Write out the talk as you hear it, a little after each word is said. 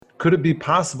could it be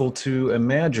possible to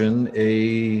imagine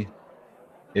a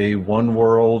one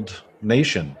world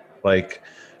nation, like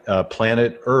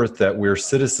planet Earth that we're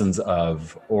citizens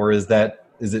of? Or is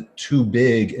it too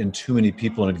big and too many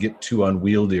people and it'd get too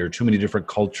unwieldy, or too many different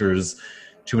cultures,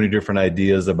 too many different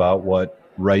ideas about what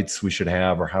rights we should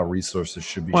have or how resources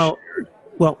should be shared?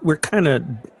 Well, we're kind of,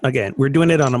 again, we're doing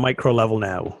it on a micro level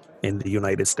now in the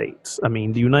United States. I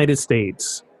mean, the United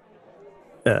States,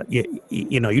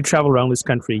 you travel around this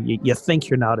country, you think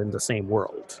you're not in the same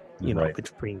world, Right.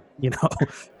 between, Yeah.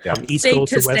 from East State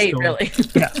Coast to to West state, Coast. really.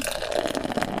 Yeah.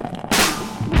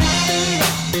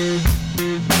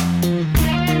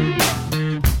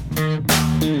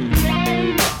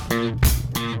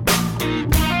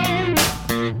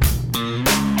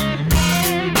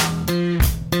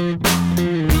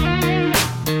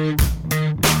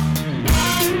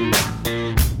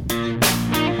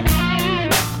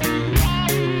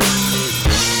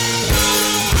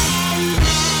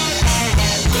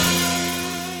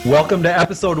 Welcome to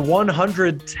episode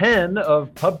 110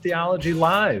 of Pub Theology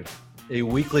Live, a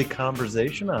weekly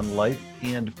conversation on life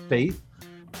and faith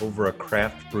over a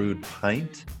craft brewed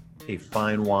pint, a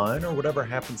fine wine, or whatever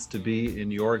happens to be in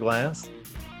your glass.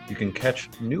 You can catch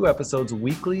new episodes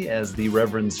weekly as the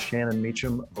Reverends Shannon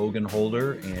Meacham, Ogun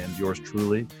Holder, and yours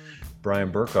truly,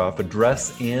 Brian Burkhoff,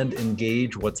 address and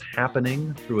engage what's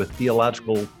happening through a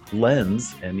theological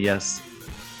lens, and yes,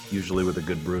 usually with a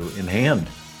good brew in hand.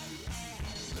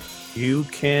 You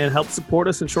can help support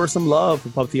us and show some love for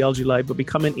Pub Theology Live by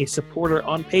becoming a supporter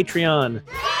on Patreon.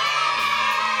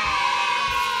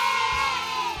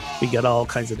 We got all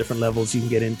kinds of different levels you can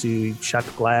get into: shot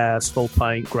glass, full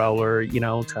pint, growler,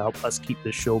 to help us keep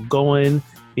this show going.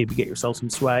 Maybe get yourself some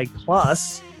swag.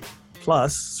 Plus,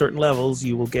 certain levels,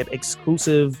 you will get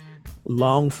exclusive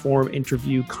long-form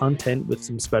interview content with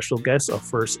some special guests. Our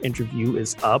first interview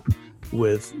is up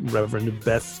with Reverend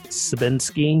Beth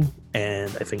Skibensky, and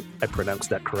I think I pronounced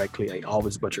that correctly. I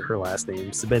always butcher her last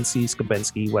name.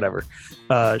 Skibensky, whatever.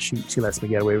 She lets me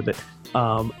get away with it.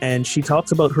 And she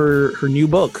talks about her new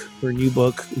book,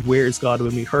 Where is God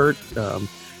When We Hurt?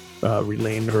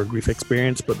 Relaying her grief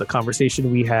experience. But the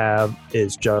conversation we have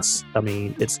is just,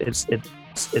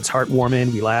 it's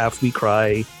heartwarming. We laugh, we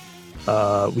cry,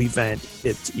 we vent.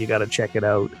 You got to check it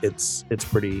out. It's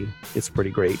pretty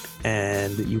great.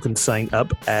 And you can sign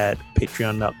up at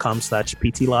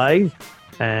patreon.com/ptlive.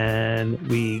 And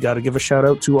we got to give a shout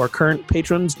out to our current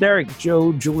patrons: Derek,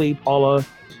 Joe, Julie, Paula,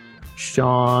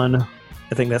 Sean.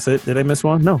 I think that's it. Did I miss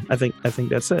one? No, I think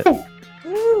that's it.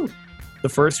 Woo. The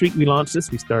first week we launched this,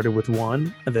 we started with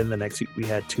 1, and then the next week we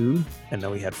had 2, and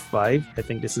now we had 5. I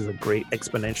think this is a great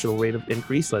exponential rate of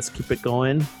increase. Let's keep it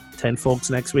going. 10 folks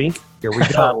next week. Here we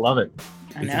go. I love it.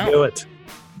 I We know. can do it.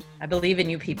 I believe in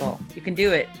you people. You can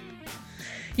do it.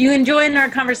 You can join our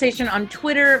conversation on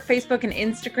Twitter, Facebook, and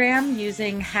Instagram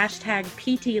using hashtag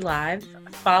PTLive.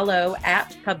 Follow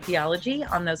at Pub Theology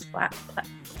on those platforms.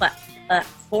 Blah, blah,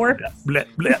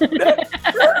 blah.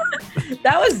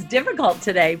 That was difficult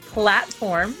today.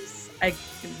 Platforms. I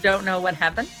don't know what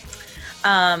happened.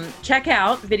 Check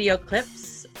out video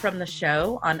clips from the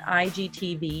show on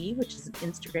IGTV, which is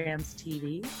Instagram's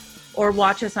TV, or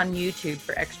watch us on YouTube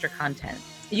for extra content.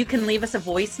 You can leave us a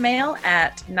voicemail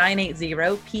at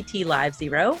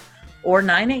 980-PT-LIVE-0 or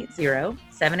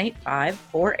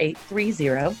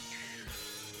 980-785-4830.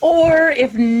 Or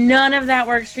if none of that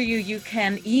works for you, you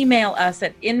can email us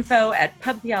at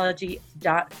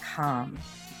info@pubtheology.com.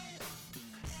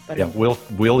 Yeah,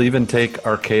 we'll even take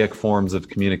archaic forms of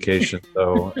communication.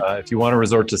 So if you want to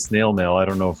resort to snail mail, I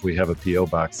don't know if we have a PO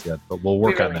box yet, but we'll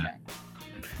work on that.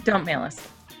 Don't mail us.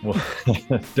 Well,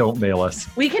 don't mail us.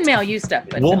 We can mail you stuff.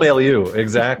 But We'll don't. mail you.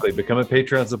 Exactly. Become a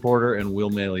Patreon supporter and we'll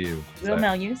mail you. We'll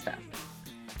mail you stuff.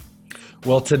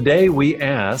 Well, today we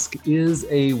ask, is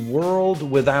a world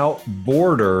without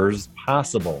borders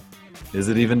possible? Is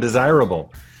it even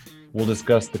desirable? We'll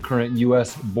discuss the current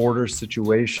U.S. border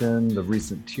situation, the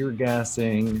recent tear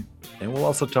gassing, and we'll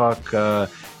also talk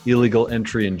illegal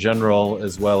entry in general,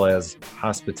 as well as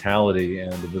hospitality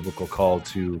and the biblical call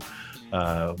to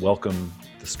welcome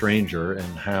the stranger,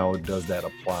 and how does that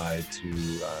apply to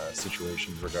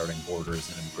situations regarding borders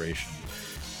and immigration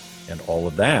and all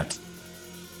of that.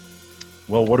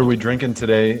 Well, what are we drinking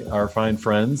today, our fine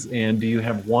friends? And do you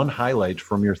have one highlight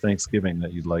from your Thanksgiving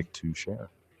that you'd like to share?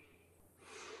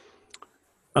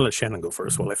 I'll let Shannon go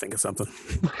first while I think of something.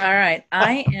 All right.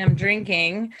 I am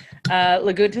drinking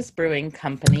Lagutus Brewing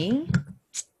Company.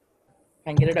 If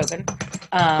I can get it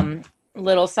open.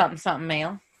 Little something something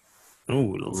ale.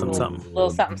 Ooh, little something. Little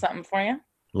something something for you.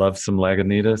 Love some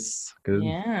Lagunitas. Good.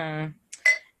 Yeah.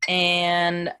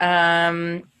 And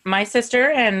my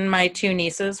sister and my two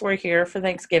nieces were here for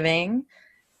Thanksgiving.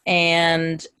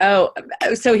 And so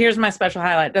here's my special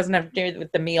highlight. It doesn't have to do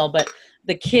with the meal, but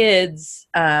the kids,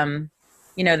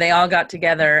 they all got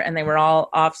together and they were all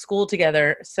off school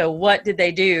together. So what did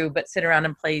they do but sit around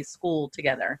and play school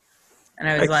together? And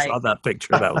I was saw that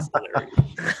picture. That was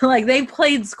hilarious. like they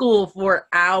played school for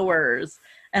hours.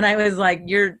 And I was like,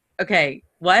 you're okay.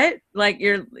 What? Like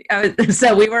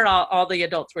so we were all the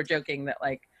adults were joking that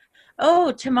like,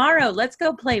 oh, tomorrow let's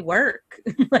go play work.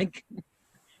 Like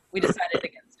we decided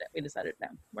against it. We decided no,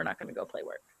 we're not going to go play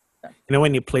work. So.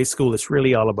 When you play school, it's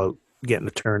really all about getting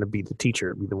the turn to be the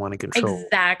teacher, be the one in control.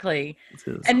 Exactly.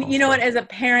 And you know what? As a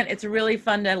parent, it's really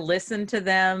fun to listen to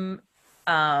them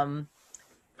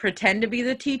pretend to be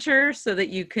the teacher so that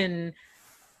you can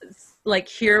like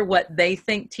hear what they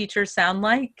think teachers sound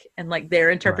like and like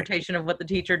their interpretation of what the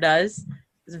teacher does.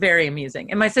 It's very amusing.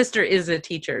 And my sister is a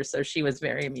teacher, so she was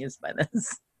very amused by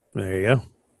this. There you go.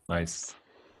 Nice.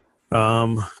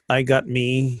 I got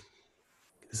me,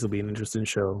 this will be an interesting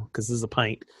show because this is a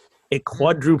pint, a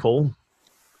quadruple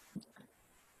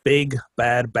Big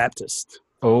Bad Baptist.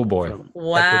 Oh boy.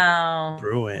 Wow.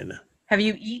 Brewing. Have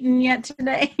you eaten yet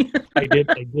today?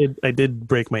 I did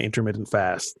break my intermittent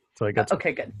fast. So I got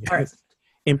okay, good. All right.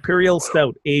 Imperial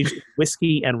Stout aged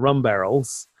whiskey and rum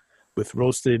barrels with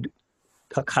roasted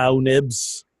cacao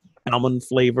nibs, almond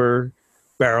flavor,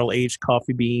 barrel aged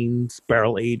coffee beans,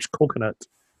 barrel aged coconut,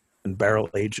 and barrel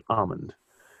aged almond.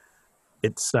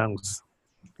 It sounds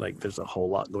like there's a whole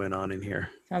lot going on in here.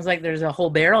 Sounds like there's a whole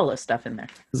barrel of stuff in there.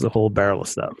 There's a whole barrel of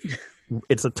stuff.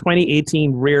 It's a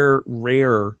 2018 rare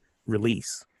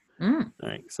release. All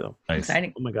right, so nice.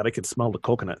 Exciting. Oh my god, I could smell the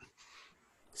coconut.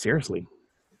 Seriously.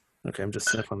 Okay, I'm just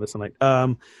sniffing this one.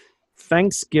 Like,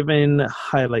 Thanksgiving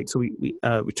highlight. So we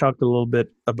talked a little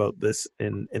bit about this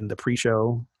in the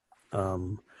pre-show.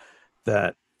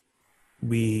 That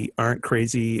we aren't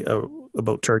crazy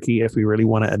about turkey if we really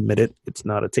want to admit it. It's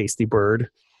not a tasty bird.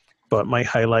 But my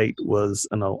highlight was,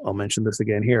 and I'll mention this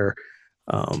again here,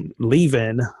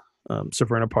 leaving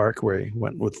Severna Park, where I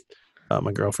went with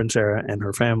my girlfriend Sarah and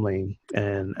her family,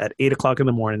 and at 8 o'clock in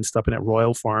the morning, stopping at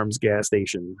Royal Farms gas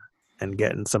station and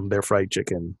getting some of their fried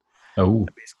chicken. Oh,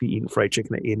 basically eating fried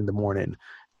chicken at 8 in the morning.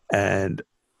 And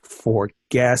for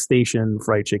gas station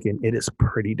fried chicken, it is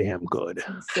pretty damn good.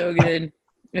 It's so good.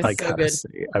 It's so good.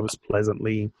 Say, I was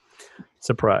pleasantly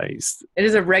surprised. It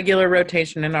is a regular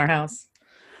rotation in our house.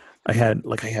 I had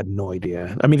no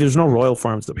idea. I mean, there's no Royal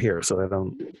Farms up here, so I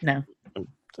don't. No.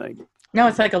 No,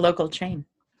 it's like a local chain.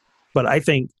 But I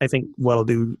think what I'll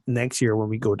do next year when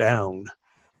we go down,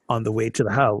 on the way to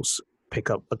the house, pick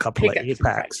up a couple of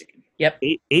 8-packs. Yep.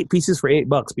 Eight pieces for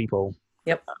 $8, people.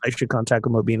 Yep. I should contact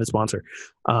them about being a sponsor.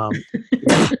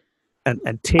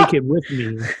 And take it with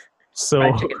me.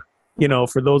 So,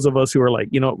 for those of us who are like,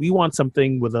 we want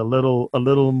something with a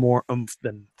little more oomph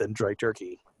than dry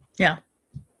turkey. Yeah.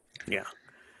 Yeah.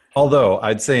 Although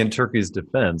I'd say in turkey's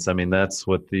defense, I mean, that's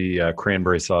what the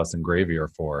cranberry sauce and gravy are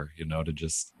for, to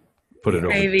just put it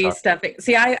gravy, over stuffing.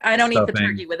 See, I don't eat the Stuffing.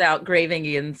 turkey without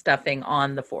gravy and stuffing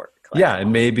on the fork. Yeah,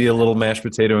 and maybe a little mashed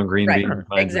potato and green bean.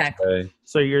 Exactly.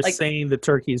 So you're saying the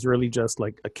turkey is really just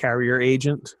like a carrier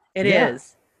agent? It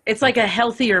is. It's like a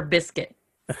healthier biscuit.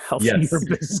 A healthier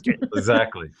biscuit.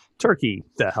 Exactly. Turkey,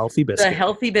 the healthy biscuit. The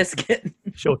healthy biscuit.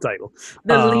 Show title.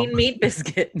 The lean meat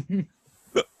biscuit.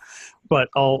 But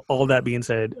all that being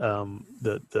said,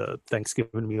 the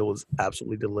Thanksgiving meal was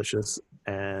absolutely delicious,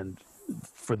 and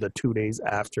for the 2 days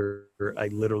after, I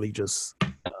literally just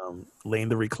lay in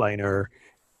the recliner,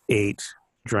 ate,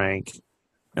 drank,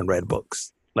 and read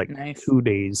books. Like nice. 2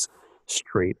 days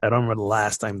straight. I don't remember the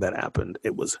last time that happened.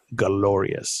 It was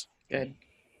glorious. Good.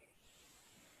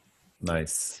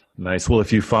 Nice. Well,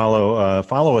 if you follow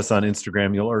us on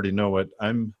Instagram, you'll already know what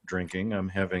I'm drinking. I'm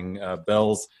having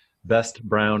Bell's Best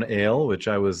Brown Ale, which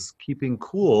I was keeping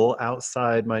cool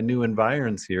outside my new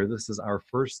environs here. This is our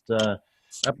first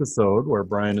episode where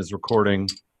Brian is recording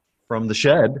from the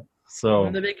shed. So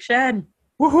From the big shed.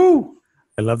 Woohoo!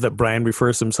 I love that Brian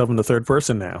refers to himself in the third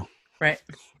person now. Right.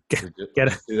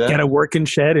 Get a working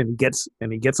shed and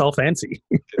he gets all fancy.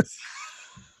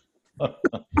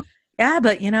 Yeah,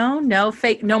 but no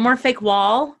more fake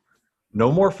wall. No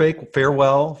more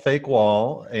fake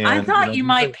wall. And I thought you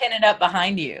might pin it up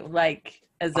behind you, like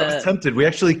I was tempted. We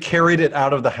actually carried it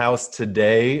out of the house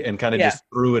today and kind of just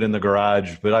threw it in the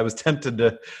garage, but I was tempted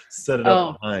to set it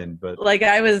up behind. But like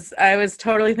I was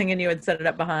totally thinking you would set it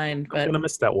up behind. But I'm gonna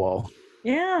miss that wall.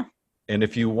 Yeah. And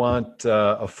if you want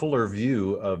a fuller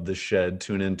view of the shed,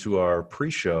 tune into our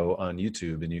pre-show on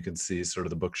YouTube, and you can see sort of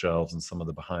the bookshelves and some of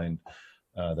the behind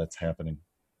that's happening.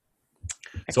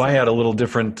 So I had a little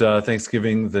different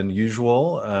Thanksgiving than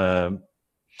usual. A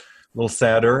little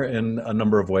sadder in a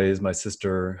number of ways. My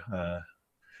sister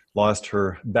lost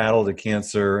her battle to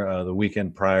cancer the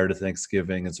weekend prior to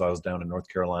Thanksgiving, and so I was down in North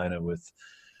Carolina with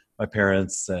my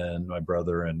parents and my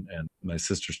brother and my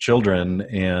sister's children.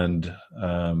 And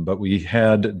but we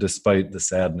had, despite the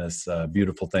sadness,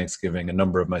 beautiful Thanksgiving. A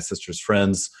number of my sister's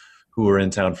friends who were in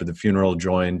town for the funeral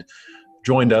joined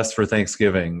us for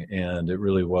Thanksgiving, and it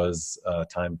really was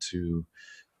time to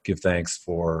give thanks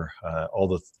for all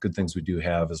the good things we do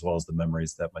have, as well as the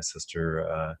memories that my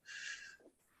sister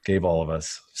gave all of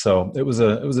us. So it was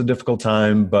a difficult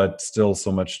time, but still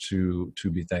so much to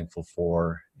be thankful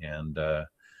for. And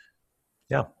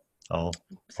yeah, I'll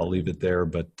leave it there,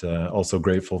 but also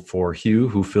grateful for Hugh,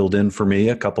 who filled in for me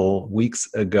a couple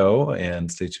weeks ago,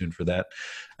 and stay tuned for that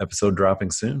episode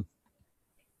dropping soon.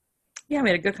 Yeah, we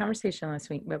had a good conversation last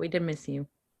week, but we did miss you.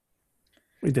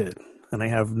 We did. And I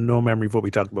have no memory of what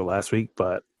we talked about last week,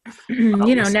 but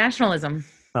nationalism.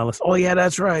 Oh yeah,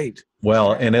 that's right.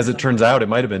 Well, and as it turns out, it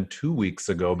might have been 2 weeks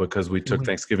ago because we took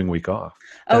Thanksgiving week off.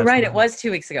 Oh, that's right. It was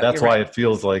 2 weeks ago. That's why it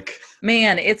feels like...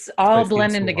 Man, it's all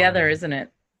blending together, isn't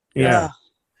it? Yeah.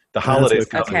 The holidays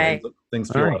come okay. and things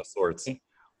feel out of sorts.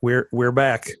 We're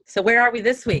back. So where are we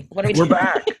this week? What are we doing? We're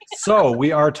back. So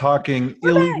we are talking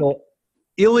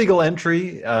illegal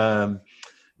entry,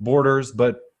 borders.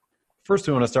 But first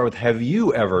we want to start with, have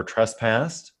you ever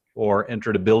trespassed or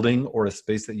entered a building or a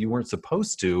space that you weren't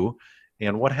supposed to?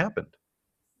 And what happened?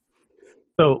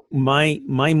 So my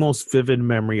most vivid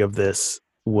memory of this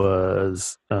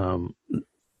was,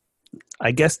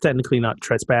 I guess technically not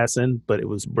trespassing, but it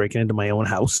was breaking into my own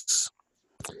house.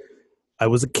 I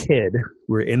was a kid.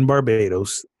 We're in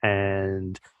Barbados,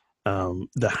 and a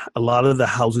lot of the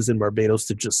houses in Barbados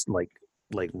are just like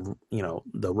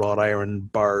the wrought iron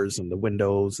bars and the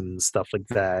windows and stuff like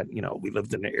that. We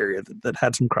lived in an area that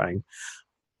had some crime,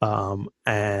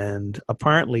 and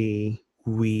apparently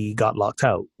we got locked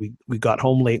out. We got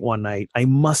home late one night. I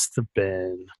must have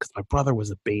been, because my brother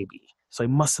was a baby, so I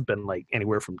must have been like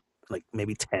anywhere from like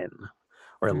maybe 10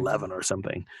 or 11 or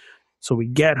something. So we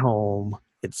get home,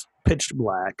 it's pitch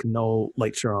black, no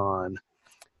lights are on,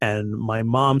 and my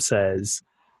mom says,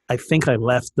 I think I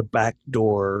left the back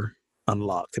door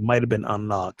unlocked. It might have been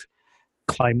unlocked.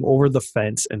 Climb over the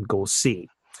fence and go see.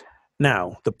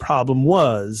 Now, the problem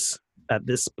was, at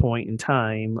this point in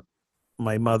time,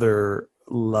 my mother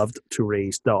loved to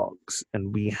raise dogs,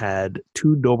 and we had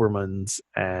 2 Dobermans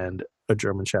and a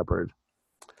German Shepherd.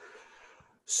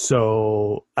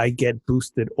 So I get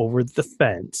boosted over the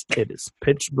fence. It is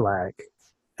pitch black,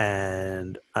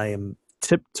 and I am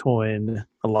tiptoeing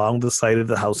along the side of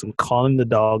the house and calling the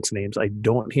dogs' names. I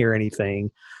don't hear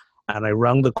anything. And I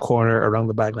round the corner around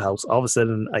the back of the house. All of a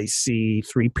sudden, I see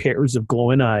 3 pairs of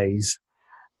glowing eyes,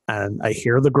 and I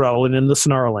hear the growling and the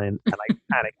snarling, and I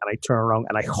panic, and I turn around,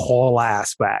 and I haul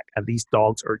ass back, and these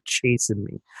dogs are chasing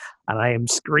me. And I am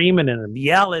screaming, and I'm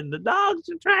yelling, the dogs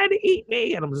are trying to eat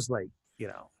me. And I'm just like,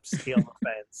 scale the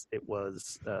fence. It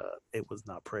was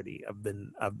not pretty. I've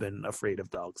been afraid of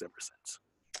dogs ever since.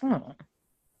 Oh.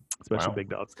 Especially big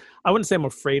dogs. I wouldn't say I'm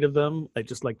afraid of them. I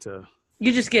just like to...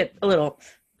 You just get a little...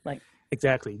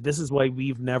 Exactly. This is why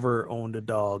we've never owned a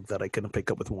dog that I couldn't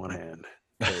pick up with one hand.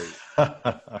 Nice.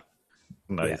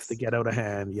 Yeah, to get out of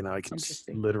hand, I can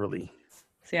literally.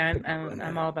 See,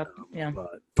 I'm all about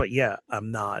But yeah, I'm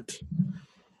not.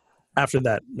 After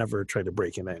that, never tried to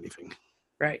break into anything.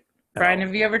 Right, Brian.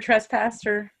 Have you ever trespassed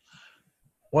or?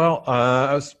 Well,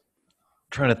 I was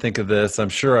trying to think of this. I'm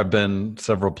sure I've been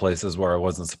several places where I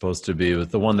wasn't supposed to be,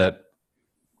 but the one that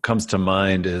comes to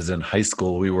mind is in high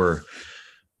school. We were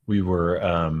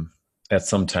at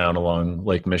some town along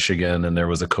Lake Michigan, and there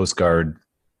was a Coast Guard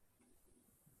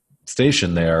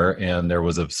station there, and there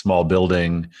was a small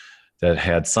building that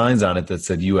had signs on it that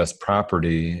said U.S.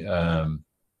 property,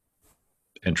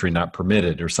 entry not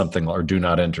permitted, or something, or do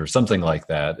not enter, something like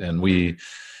that. And we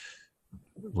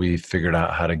figured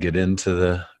out how to get into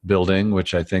the building,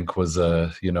 which I think was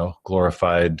a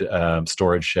glorified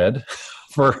storage shed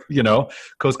for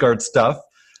Coast Guard stuff.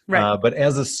 Right. But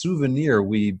as a souvenir,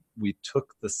 we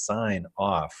took the sign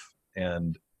off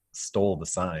and stole the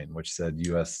sign, which said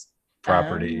U.S.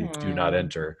 property, do not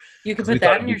enter. You could put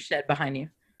that in your shed behind you.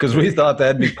 Because we thought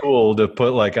that'd be cool to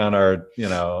put like on our,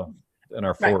 in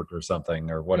our fort or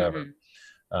something or whatever.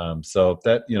 Mm-hmm. So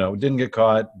that, didn't get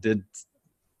caught,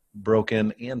 broke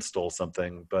in and stole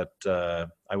something, but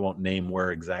I won't name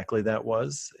where exactly that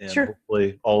was. And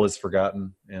hopefully all is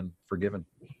forgotten and forgiven.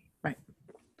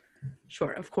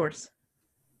 Sure, of course.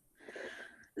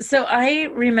 So I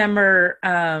remember,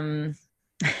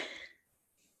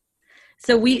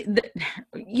 So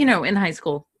in high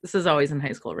school, this is always in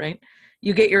high school, right?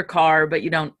 You get your car, but you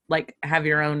don't like have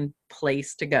your own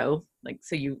place to go. Like,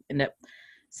 so you end up,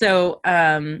 so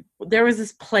there was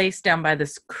this place down by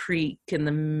this creek in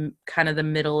the kind of the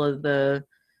middle of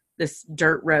this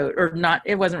dirt road, or not,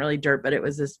 it wasn't really dirt, but it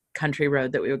was this country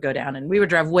road that we would go down, and we would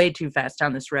drive way too fast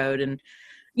down this road. And,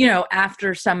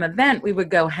 after some event, we would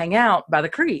go hang out by the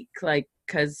creek, like,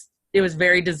 cause it was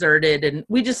very deserted, and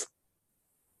we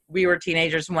were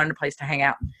teenagers and wanted a place to hang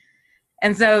out.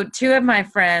 And so two of my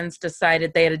friends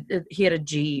decided he had a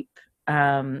Jeep,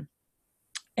 and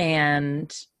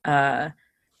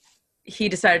he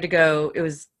decided to go, it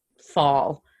was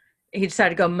fall. He decided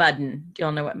to go mudding. Do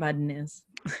y'all know what mudding is?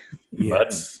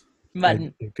 Yes.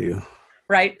 Mudding. I do.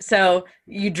 Right. So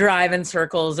you drive in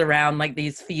circles around like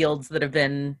these fields that have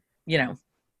been,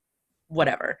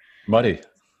 whatever. Muddy.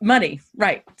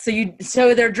 Right.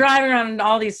 So they're driving around in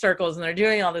all these circles and they're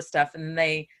doing all this stuff, and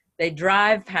they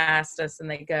drive past us and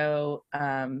they go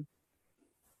down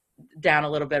a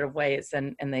little bit of ways,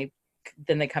 and they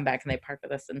come back and they park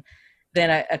with us, and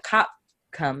then a cop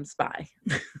comes by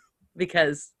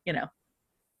because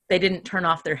they didn't turn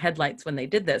off their headlights when they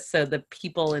did this. So the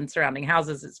people in surrounding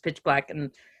houses, it's pitch black,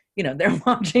 and they're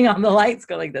watching on the lights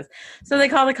go like this. So they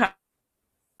call the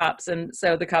cops, and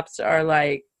so the cops are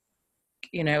like,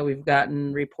 we've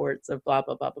gotten reports of blah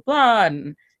blah blah blah blah,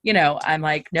 and I'm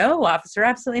like, no, officer,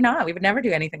 absolutely not. We would never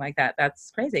do anything like that.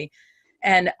 That's crazy.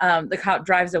 And the cop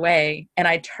drives away, and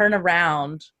I turn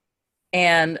around,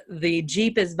 and the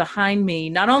Jeep is behind me,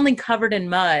 not only covered in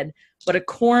mud, but a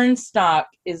corn stalk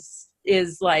is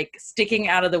like sticking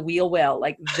out of the wheel well,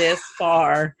 like this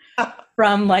far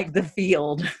from like the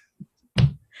field.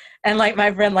 And like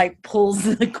my friend like pulls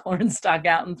the corn stalk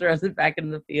out and throws it back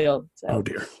in the field. So, oh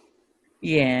dear.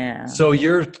 Yeah. So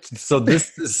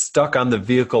this is stuck on the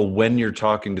vehicle when you're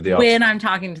talking to the officer. When I'm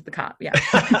talking to the cop, yeah.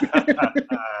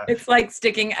 It's like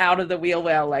sticking out of the wheel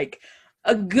well, like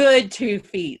a good 2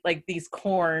 feet, like these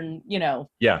corn,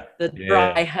 Yeah. the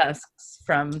dry husks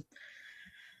from,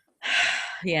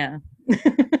 yeah.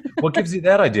 What gives you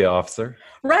that idea, officer?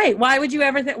 Right. Why would you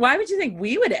think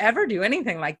we would ever do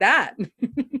anything like that?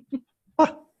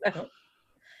 So,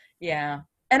 yeah.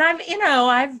 And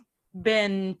I've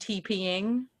been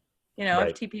TPing, Right.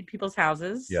 I've TP'd people's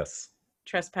houses. Yes.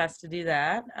 Trespassed to do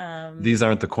that. These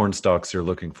aren't the corn stalks you're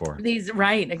looking for.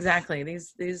 Right, exactly.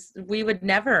 These we would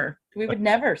never,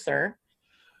 sir.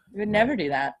 We would never do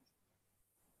that.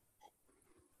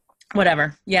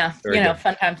 Whatever. Yeah. Very good.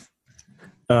 Fun times.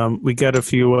 We got a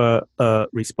few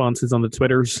responses on the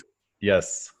Twitters.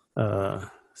 Yes.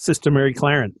 Sister Mary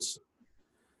Clarence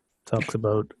talks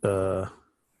about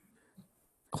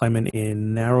climbing a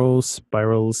narrow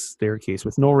spiral staircase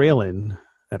with no railing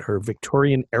at her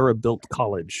Victorian era-built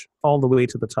college, all the way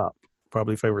to the top,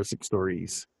 probably 5 or 6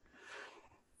 stories.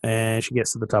 And she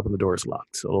gets to the top and the door is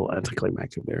locked. So a little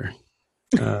anticlimactic there.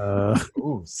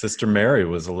 Ooh, Sister Mary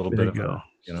was a little There bit you of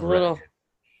go. A little.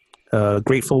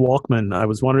 Grateful Walkman. I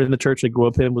was wondering, the church I grew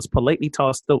up in was politely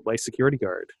tossed out by a security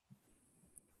guard.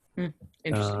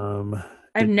 Interesting.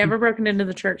 I've never broken into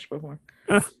the church before.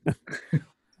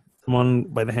 Someone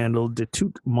by the handle de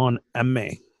tout mon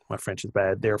ami. My French is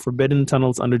bad. There are forbidden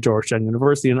tunnels under Georgetown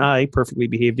University, and I, perfectly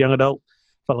behaved young adult,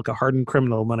 felt like a hardened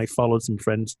criminal when I followed some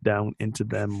friends down into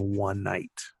them one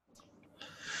night.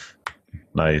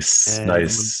 Nice.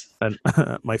 And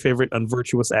my favorite,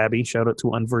 Unvirtuous Abby. Shout out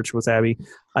to Unvirtuous Abby.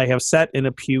 I have sat in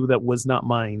a pew that was not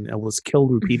mine and was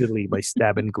killed repeatedly by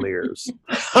stabbing glares.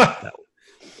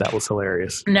 That was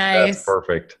hilarious. Nice. That's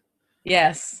perfect.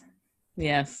 Yes.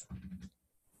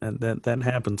 And that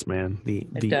happens, man. The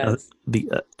does.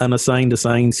 unassigned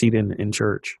assigned seat in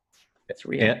church. It's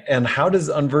real. And how does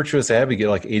Unvirtuous Abby get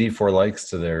like 84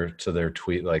 likes to their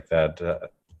tweet like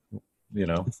that?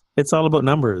 It's all about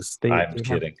numbers. I'm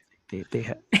kidding. They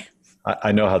have.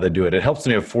 I know how they do it. It helps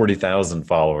me have 40,000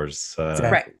 followers.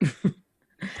 Right.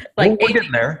 We're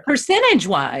getting there. Percentage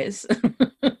wise.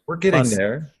 We're getting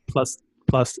there. Plus,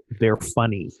 they're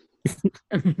funny.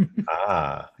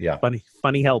 Yeah.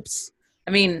 Funny helps.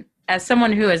 I mean, as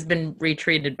someone who has been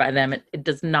retreated by them, it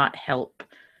does not help,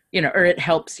 or it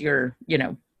helps your,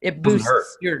 it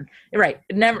boosts your, right.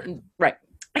 Right.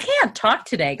 I can't talk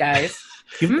today, guys.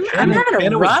 I'm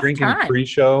having a rough drinking time.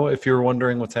 Pre-show, if you're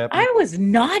wondering what's happening. I was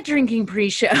not drinking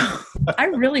pre-show. I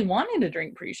really wanted to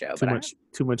drink pre-show.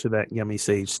 Too much of that yummy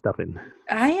sage stuffing.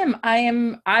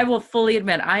 I will fully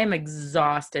admit, I am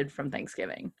exhausted from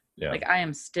Thanksgiving. Yeah. Like I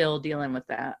am still dealing with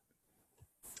that.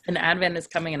 And Advent is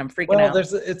coming and I'm freaking out.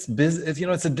 It's busy.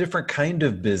 It's a different kind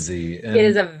of busy. It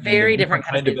is a very different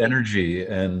kind of energy.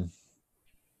 And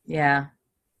yeah.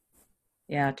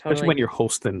 Yeah, Especially totally. when you're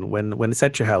hosting, when it's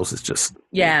at your house, it's just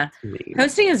Yeah. mean.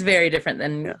 Hosting is very different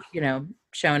than, Yeah.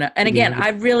 Showing up. And again,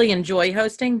 I really enjoy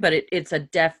hosting, but it's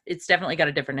definitely got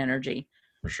a different energy.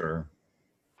 For sure.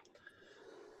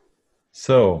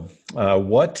 So,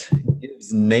 what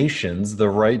gives nations the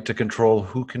right to control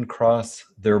who can cross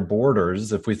their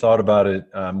borders? If we thought about it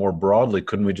more broadly,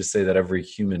 couldn't we just say that every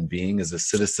human being is a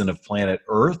citizen of planet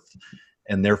Earth,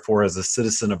 and therefore, as a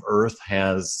citizen of Earth,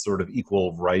 has sort of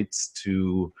equal rights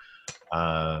to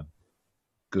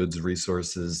goods,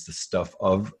 resources, the stuff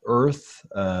of Earth?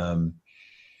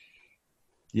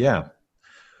 Yeah.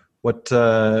 What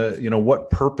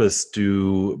purpose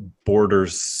do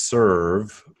borders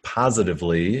serve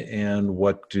positively, and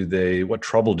what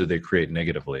trouble do they create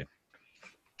negatively?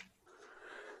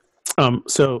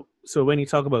 So when you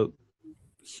talk about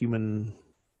human,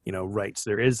 rights,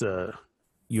 there is a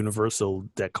universal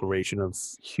declaration of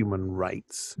human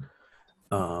rights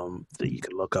that you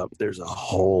can look up. There's a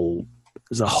whole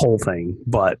thing,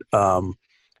 but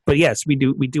yes, we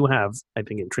do have, I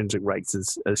think, intrinsic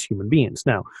rights as human beings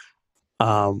now.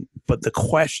 But the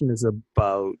question is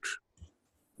about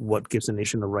what gives a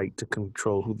nation the right to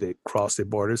control who they cross their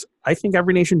borders. I think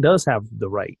every nation does have the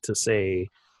right to say,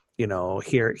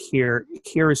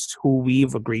 here's who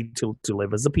we've agreed to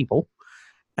live as a people,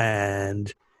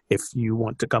 and if you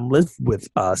want to come live with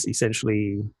us,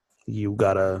 essentially, you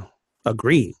gotta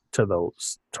agree to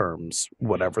those terms,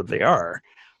 whatever they are.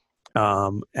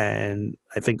 And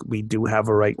I think we do have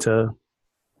a right to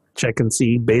check and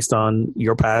see, based on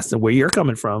your past and where you're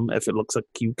coming from, if it looks like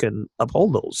you can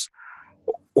uphold those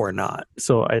or not.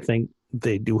 So I think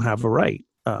they do have a right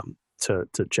to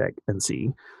check and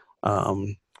see.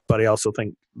 But I also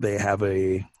think they have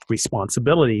a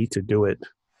responsibility to do it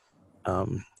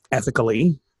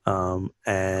ethically,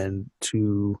 and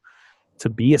to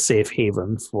be a safe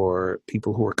haven for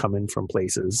people who are coming from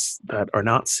places that are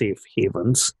not safe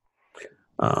havens.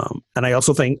 And I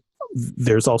also think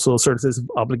there's also a certain sense of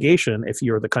obligation if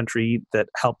you're the country that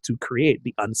helped to create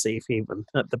the unsafe haven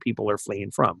that the people are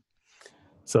fleeing from.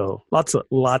 So lots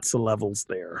of levels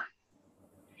there.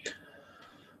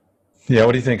 Yeah,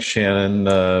 what do you think, Shannon?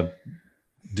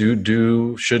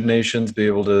 Should nations be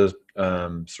able to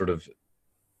sort of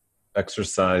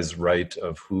exercise right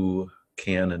of who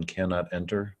can and cannot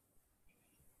enter?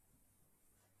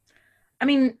 I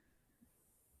mean,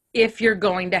 if you're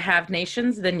going to have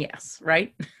nations, then yes,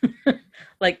 right?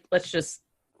 Like, let's just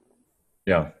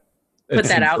put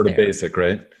that out there. Basic,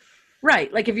 right?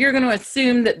 Right. Like, if you're going to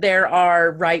assume that there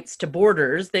are rights to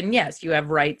borders, then yes, you have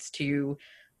rights to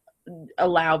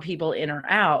allow people in or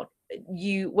out.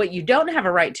 What you don't have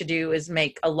a right to do is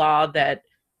make a law that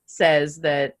says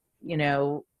that,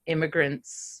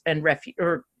 immigrants and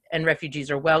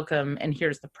refugees are welcome, and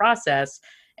here's the process,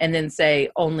 and then say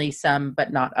only some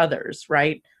but not others,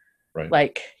 right? Right.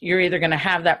 Like, you're either going to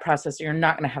have that process or you're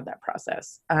not going to have that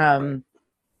process. And,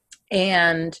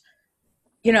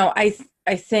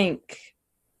 I think,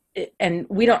 and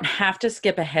we don't have to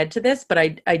skip ahead to this, but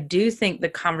I do think the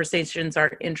conversations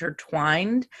are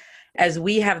intertwined as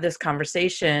we have this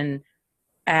conversation.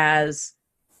 As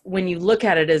when you look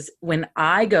at it, as when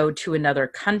I go to another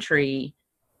country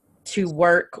to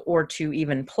work or to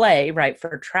even play, right,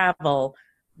 for travel,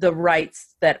 the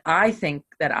rights that I think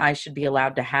that I should be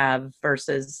allowed to have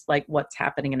versus like what's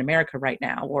happening in America right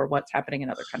now or what's happening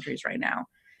in other countries right now.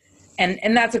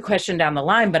 And that's a question down the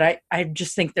line, but I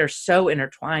just think they're so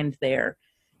intertwined there.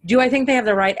 Do I think they have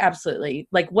the right? Absolutely.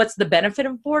 Like, what's the benefit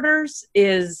of borders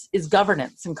is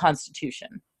governance and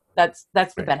constitution. That's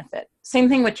the benefit. Same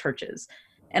thing with churches.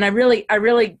 And I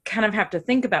really kind of have to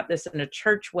think about this in a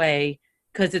church way,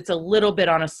 because it's a little bit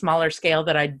on a smaller scale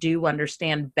that I do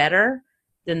understand better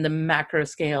than the macro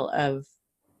scale of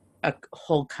a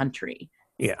whole country.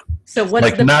 Yeah. So what's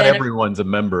like, not everyone's a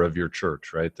member of your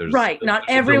church, right? Not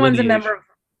everyone's a member.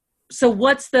 So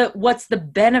what's the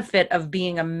benefit of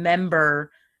being a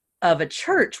member of a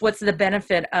church? What's the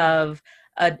benefit of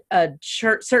a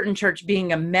church, certain church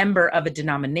being a member of a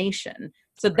denomination?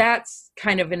 So that's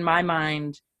kind of, in my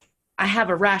mind, I have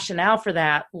a rationale for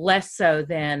that, less so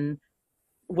than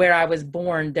where I was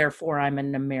born, therefore I'm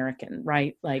an American,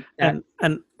 right? Like that.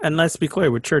 And let's be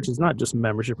clear, with church, it's not just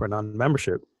membership or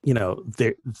non-membership.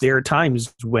 There are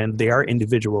times when there are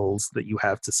individuals that you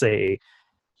have to say,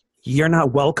 you're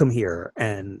not welcome here,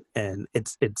 and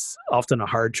it's often a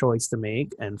hard choice to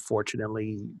make. And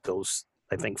fortunately, those,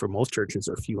 I think, for most churches,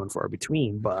 are few and far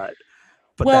between. But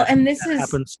well, that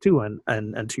happens too.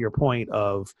 And to your point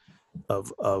of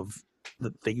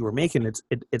that you were making,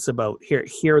 it's about here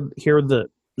the,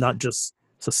 not just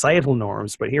societal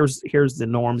norms, but here's the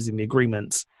norms and the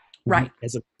agreements, right,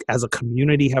 as a as a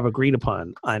community have agreed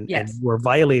upon, and we're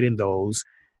violating those,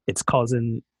 it's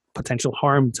causing potential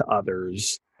harm to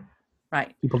others.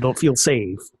 Right. People don't feel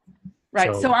safe.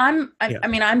 Right. So I'm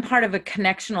part of a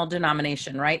connectional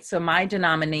denomination, right? So my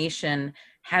denomination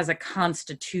has a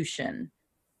constitution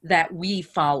that we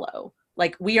follow.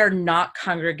 Like, we are not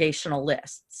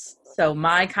congregationalists. So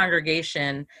my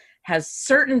congregation has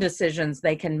certain decisions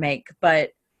they can make,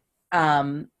 but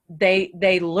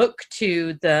they look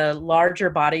to the larger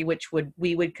body, which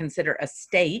we would consider a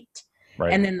state,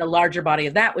 right, and then the larger body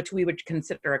of that, which we would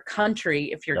consider a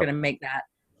country, if you're going to make that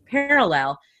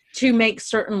parallel, to make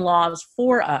certain laws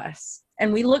for us.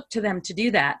 And we look to them to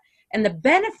do that. And the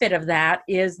benefit of that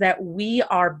is that we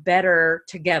are better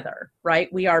together,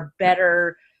 right? We are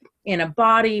better in a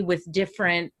body with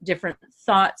different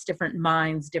thoughts, different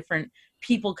minds, different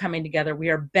people coming together. We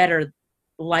are better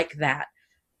like that.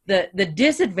 The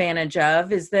disadvantage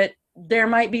of is that there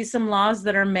might be some laws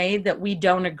that are made that we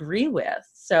don't agree with.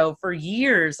 So for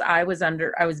years, I was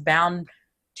bound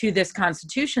to this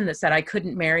constitution that said I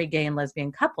couldn't marry gay and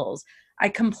lesbian couples. I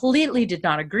completely did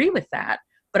not agree with that,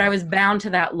 but I was bound to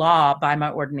that law by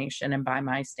my ordination and by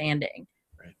my standing.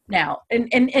 Right. Now,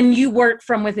 and you work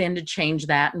from within to change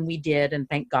that, and we did, and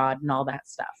thank God, and all that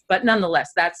stuff. But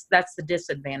nonetheless, that's the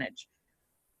disadvantage.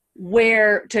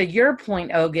 Where, to your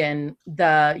point, Ogun,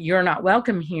 you're not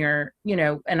welcome here,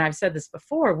 and I've said this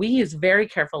before, we use very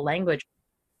careful language.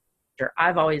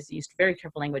 I've always used very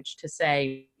careful language to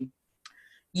say,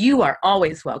 you are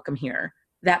always welcome here.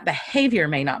 That behavior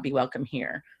may not be welcome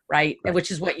here, right?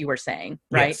 Which is what you were saying,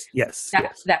 right? Yes.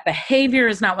 That behavior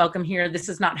is not welcome here. This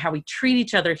is not how we treat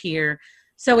each other here.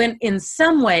 So in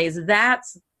some ways,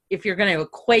 that's, if you're going to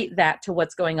equate that to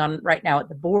what's going on right now at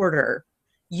the border,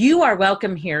 you are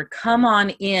welcome here. Come on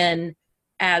in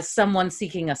as someone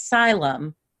seeking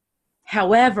asylum.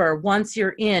 However, once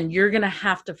you're in, you're going to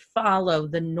have to follow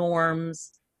the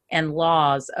norms and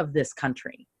laws of this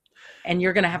country. And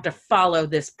you're going to have to follow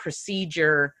this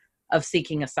procedure of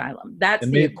seeking asylum. That's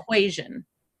the equation.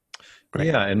 Right.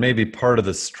 Yeah, and maybe part of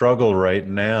the struggle right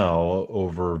now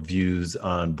over views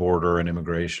on border and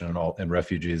immigration and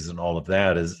refugees and all of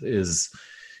that is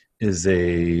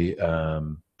a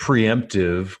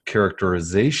preemptive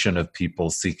characterization of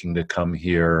people seeking to come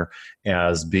here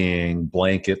as being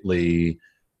blanketly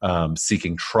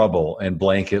seeking trouble and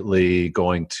blanketly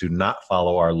going to not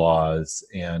follow our laws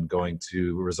and going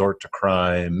to resort to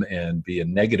crime and be a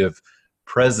negative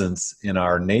presence in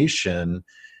our nation.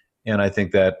 And I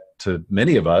think that to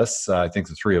many of us, I think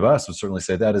the three of us would certainly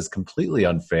say that is completely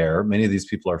unfair. Many of these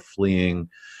people are fleeing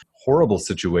horrible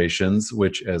situations,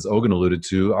 which, as Ogun alluded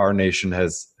to, our nation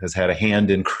has had a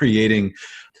hand in creating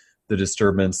the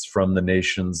disturbance from the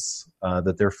nations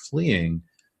that they're fleeing.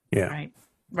 Yeah.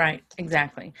 Right,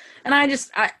 exactly. And I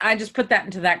just put that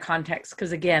into that context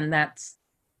because, again,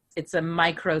 it's a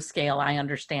micro scale I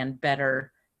understand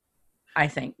better, I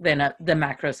think, than the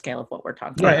macro scale of what we're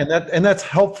talking about. Right, and that's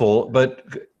helpful. But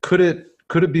could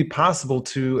it be possible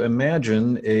to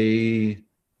imagine a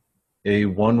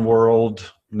one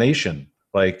world nation,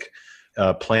 like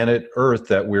planet Earth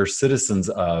that we're citizens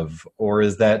of, or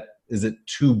is it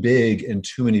too big and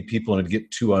too many people and it'd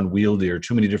get too unwieldy, or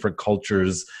too many different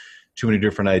cultures, too many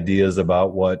different ideas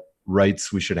about what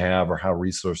rights we should have or how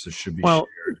resources should be shared?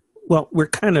 Well, we're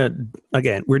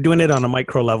we're doing it on a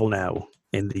micro level now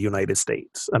in the United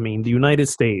States. I mean, the United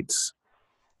States,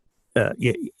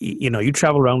 you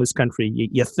travel around this country,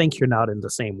 you think you're not in the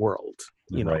same world,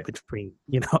 right, between,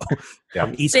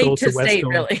 from East state Coast to West state,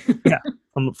 Coast. really. Yeah.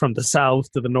 From the South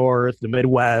to the North, the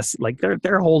Midwest, like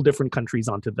they're whole different countries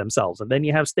unto themselves. And then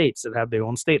you have states that have their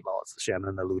own state laws,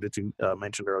 Shannon alluded to,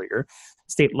 mentioned earlier,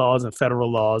 state laws and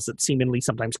federal laws that seemingly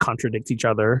sometimes contradict each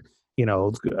other.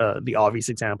 The obvious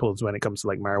example is when it comes to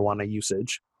like marijuana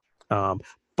usage.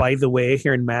 By the way,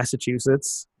 here in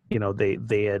Massachusetts,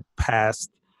 they had passed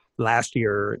last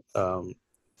year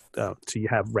to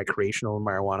have recreational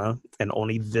marijuana, and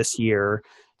only this year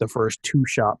the first two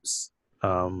shops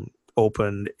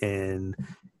opened in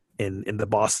the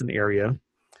Boston area.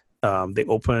 They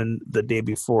opened the day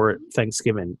before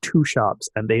Thanksgiving, 2 shops,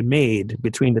 and they made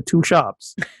between the 2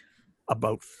 shops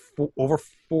about over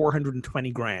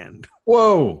 $420,000.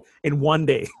 Whoa! In one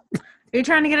day. Are you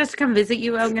trying to get us to come visit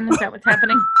you, Ogun? Is that what's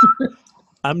happening?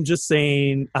 I'm just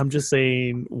saying,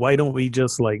 why don't we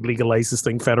just like legalize this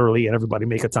thing federally and everybody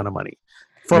make a ton of money?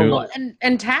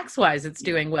 And tax wise, it's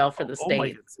doing well for the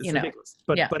state. It's ridiculous.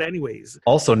 But anyways.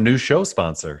 Also, new show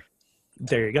sponsor.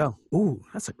 There you go. Ooh,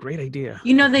 that's a great idea.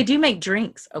 They do make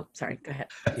drinks. Oh, sorry. Go ahead.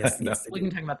 Yes, we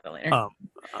can talk about that later.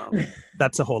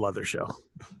 That's a whole other show.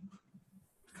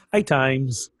 High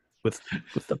times. with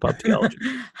the pub theology.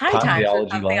 High Pub times with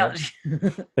theology pub live.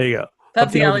 theology. There you go.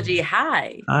 Pub theology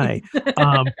high. Hi.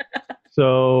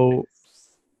 So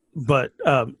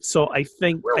I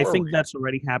think that's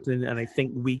already happening, and I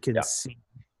think we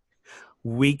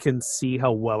can see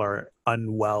how well or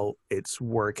unwell it's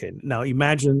working. Now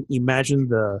imagine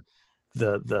the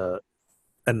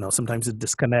I don't know, sometimes the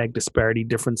disconnect, disparity,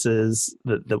 differences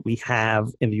that we have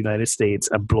in the United States,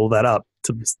 and blow that up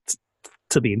to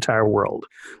the entire world.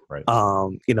 Right. How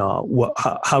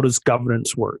does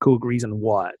governance work? Who agrees on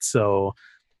what? So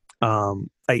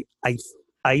I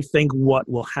think what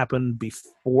will happen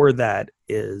before that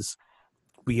is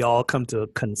we all come to a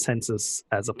consensus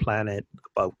as a planet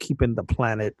about keeping the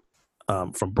planet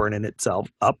from burning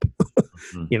itself up.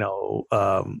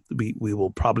 Mm-hmm. We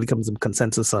will probably come to some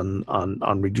consensus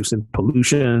on reducing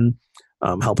pollution,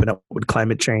 helping out with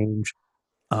climate change.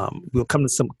 We'll come to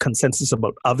some consensus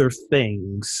about other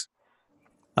things,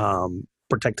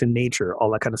 protecting nature, all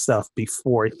that kind of stuff,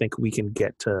 before I think we can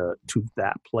get to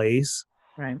that place.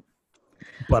 Right.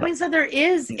 But I mean, so there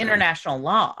is international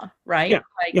law, right?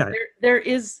 Yeah. There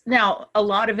is now a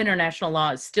lot of international law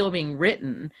is still being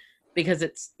written because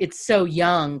it's so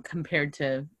young compared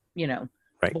to,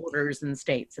 Right. borders and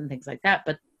states and things like that.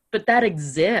 But that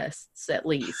exists at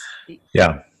least.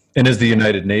 Yeah. And is the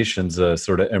United Nations a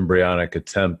sort of embryonic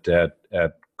attempt at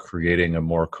creating a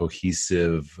more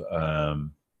cohesive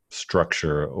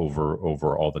structure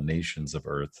over all the nations of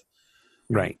Earth?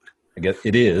 Right. I guess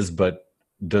it is, but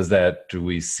do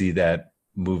we see that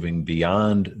moving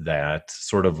beyond that,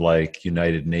 sort of like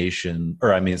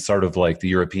sort of like the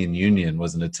European Union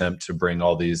was an attempt to bring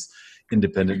all these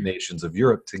independent nations of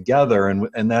Europe together,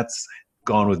 and that's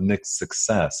gone with mixed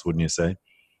success, wouldn't you say?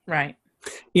 Right.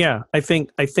 Yeah, I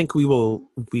think we will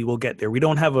get there. We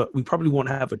probably won't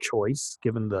have a choice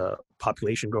given the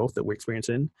population growth that we're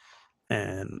experiencing,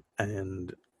 and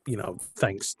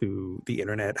thanks to the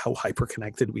internet, how hyper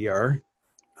connected we are.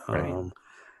 Right.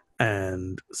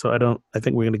 And so I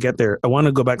think we're going to get there. I want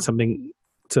to go back to something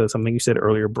you said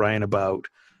earlier, Brian, about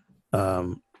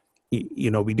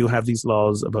we do have these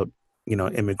laws about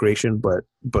immigration, but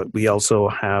we also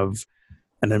have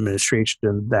an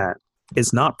administration that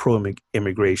is not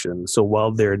pro-immigration. So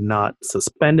while they're not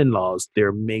suspending laws,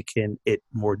 they're making it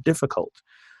more difficult.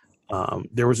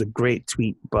 There was a great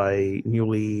tweet by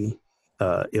newly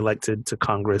elected to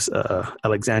Congress,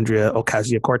 Alexandria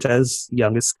Ocasio-Cortez,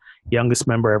 youngest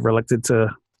member ever elected to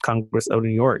Congress out of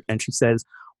New York. And she says,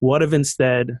 what if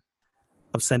instead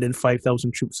of sending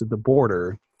 5,000 troops to the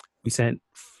border, we sent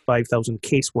 5,000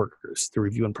 caseworkers to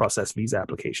review and process visa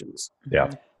applications?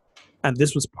 Yeah. And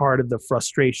this was part of the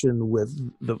frustration with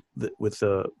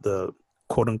the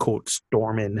quote unquote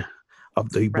storming of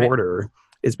the border,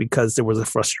 is because there was a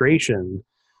frustration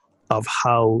of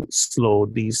how slow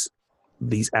these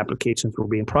applications were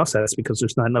being processed because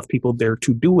there's not enough people there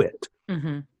to do it.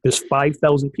 Mm-hmm. There's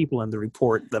 5,000 people in the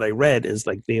report that I read, is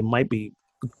like they might be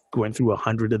going through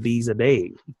 100 of these a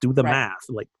day. Do the math.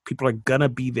 Like, people are gonna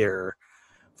be there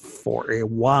for a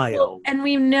while. Well, and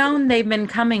we've known they've been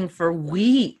coming for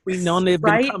weeks. We've known they've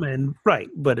been coming, right?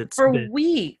 But it's for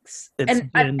weeks.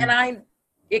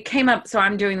 It came up. So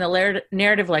I'm doing the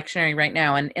narrative lectionary right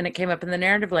now, and it came up in the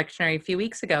narrative lectionary a few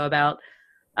weeks ago about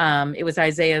it was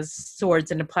Isaiah's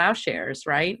swords into plowshares,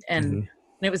 right? And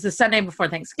it was the Sunday before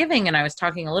Thanksgiving, and I was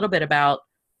talking a little bit about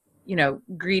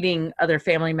greeting other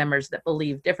family members that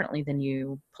believe differently than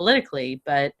you politically,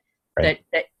 but that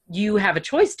you have a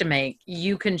choice to make.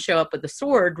 You can show up with a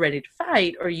sword ready to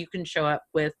fight, or you can show up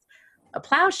with a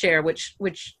plowshare, which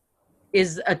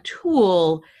is a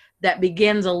tool that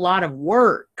begins a lot of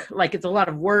work. Like, it's a lot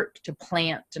of work to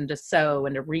plant and to sow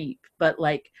and to reap, but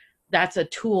like, that's a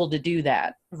tool to do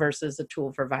that versus a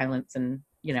tool for violence and,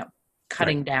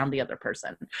 cutting down the other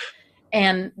person.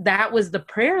 And that was the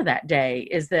prayer that day,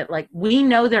 is that, like, we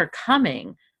know they're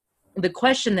coming. The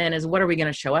question then is, what are we going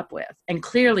to show up with? And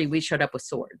clearly we showed up with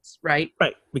swords, right?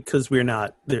 Right. Because we're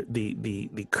not,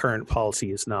 the current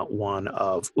policy is not one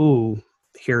of, ooh,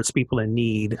 here's people in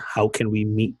need. How can we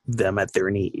meet them at their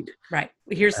need? Right.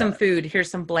 Here's some food.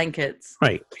 Here's some blankets.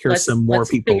 Right. Here's some more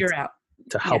people figure out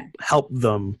to help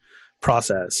them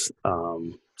process.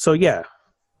 So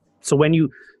when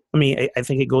I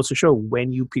think it goes to show,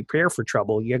 when you prepare for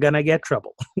trouble, you're going to get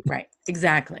trouble. Right.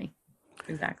 Exactly.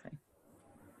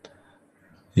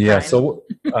 Yeah. So,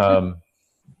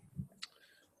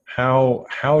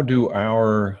 how do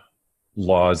our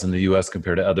laws in the U.S.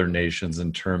 compare to other nations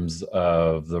in terms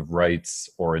of the rights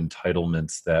or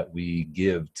entitlements that we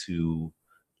give to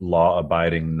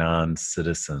law-abiding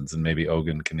non-citizens? And maybe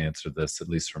Ogun can answer this, at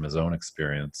least from his own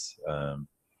experience.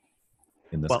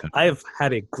 in this Well, country. I've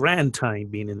had a grand time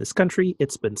being in this country.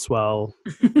 It's been swell.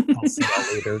 I'll see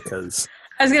that later because.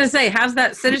 I was gonna say, how's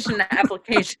that citizen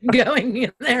application going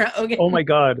in there? Okay. Oh my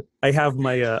God! I have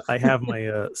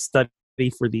my study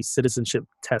for the citizenship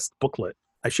test booklet.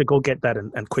 I should go get that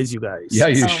and quiz you guys. Yeah,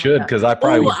 you Oh my should, God. because I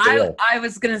probably Ooh, would fail. I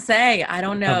was gonna say, I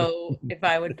don't know if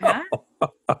I would pass.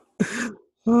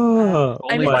 Oh,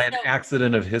 I Only mean, by an so-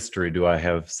 accident of history do I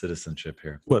have citizenship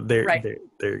here. well, they're Right.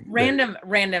 they're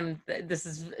random. This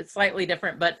is slightly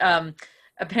different, but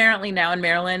apparently now in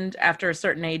Maryland, after a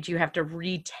certain age, you have to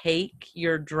retake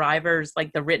your driver's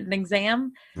like the written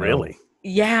exam. really.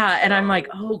 Yeah, and I'm like,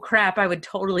 oh crap, I would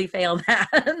totally fail that.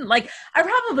 Like, I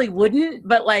probably wouldn't,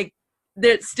 but like,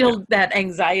 there's still that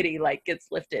anxiety like gets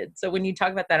lifted. So when you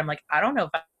talk about that, I'm like, I don't know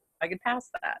if I could pass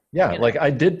that. Yeah, you know? like I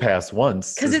did pass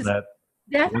once. 'Cause Isn't it's- that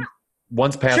Yeah,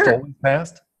 once passed, Sure. always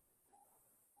passed?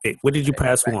 Hey, what did you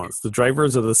pass Right. once? The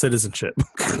drivers or the citizenship?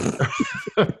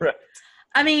 Right.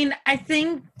 I mean, I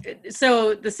think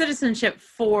so. The citizenship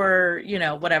for,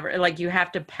 whatever, like you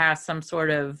have to pass some sort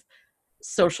of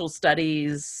social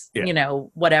studies, Yeah.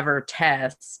 Whatever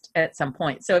test at some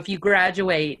point. So if you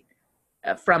graduate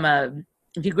from an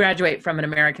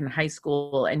American high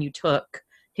school and you took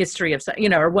history of,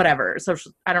 or whatever,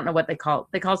 social, I don't know what they call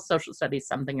social studies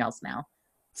something else now.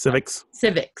 Civics.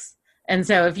 Civics. And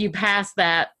so if you pass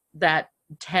that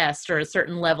test or a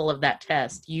certain level of that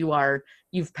test,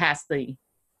 you've passed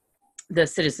the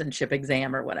citizenship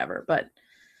exam or whatever. But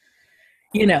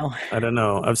I don't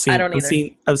know. I've I don't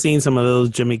either. I've seen some of those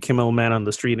Jimmy Kimmel Man on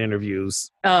the Street interviews.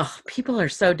 Oh, people are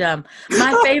so dumb.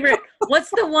 My favorite, what's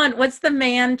the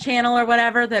Man channel or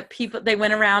whatever that they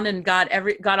went around and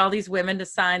got all these women to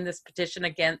sign this petition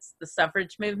against the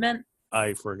suffrage movement.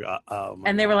 I forgot.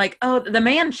 And they were like, oh, the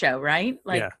Man Show, right?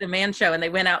 Like Yeah. the Man Show. And they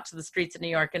went out to the streets of New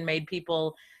York and made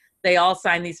people, they all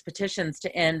signed these petitions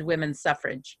to end women's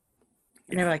suffrage.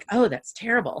 And they were like, oh, that's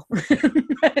terrible.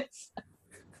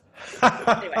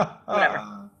 Anyway,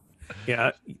 whatever.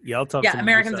 Yeah, y'all talk. Yeah, amongst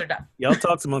Americans are yourself. dumb. Y'all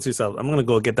talk amongst yourselves. I'm gonna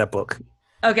go get that book.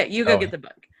 Okay, you go Oh. get the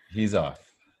book. He's off.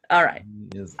 All right.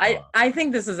 He is I off.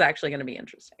 think this is actually going to be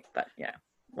interesting, but yeah,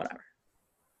 whatever.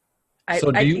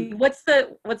 So do you- What's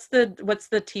the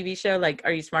TV show like?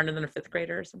 Are you smarter than a fifth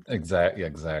grader or something?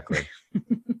 Exactly.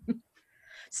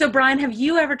 So Brian, have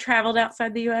you ever traveled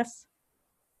outside the U.S.?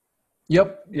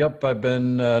 Yep. I've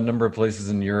been a number of places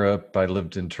in Europe. I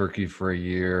lived in Turkey for a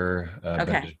year. Been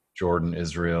Okay. to Jordan,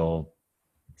 Israel.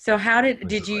 So how did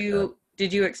Places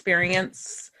like you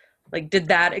experience, like, did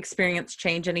that experience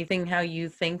change anything how you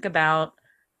think about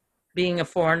being a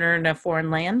foreigner in a foreign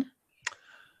land?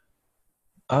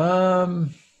 I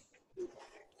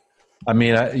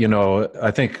mean,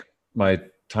 I think my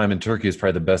time in Turkey is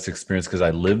probably the best experience because I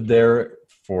lived there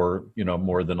for,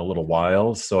 more than a little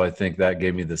while. So I think that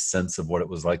gave me the sense of what it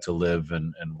was like to live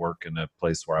and work in a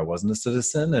place where I wasn't a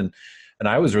citizen. And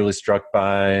I was really struck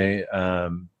by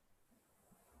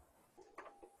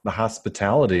the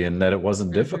hospitality and that it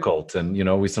wasn't difficult. And,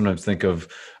 we sometimes think of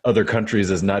other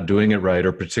countries as not doing it right,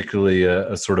 or particularly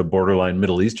a sort of borderline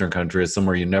Middle Eastern country as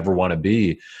somewhere you never want to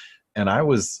be. And I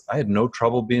had no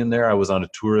trouble being there. I was on a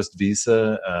tourist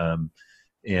visa.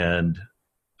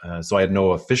 So I had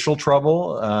no official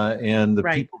trouble. And the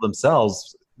Right. people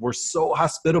themselves were so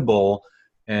hospitable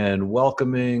and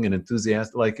welcoming and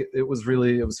enthusiastic. Like it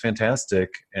was fantastic.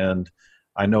 And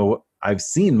I know I've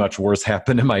seen much worse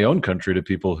happen in my own country to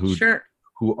people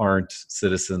who aren't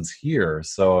citizens here.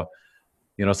 So,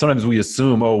 sometimes we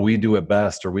assume, we do it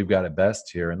best or we've got it best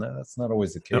here. And that's not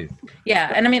always the case.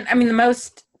 Yeah. And I mean, the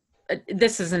most,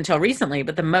 this is until recently,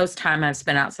 but the most time I've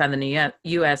spent outside the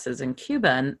U.S. is in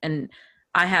Cuba. And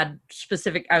I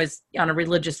was on a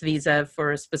religious visa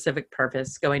for a specific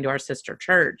purpose, going to our sister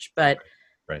church. But,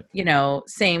 Right.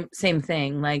 Same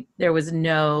thing. Like there was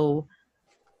no,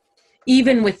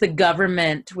 even with the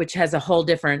government, which has a whole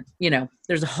different,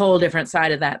 there's a whole different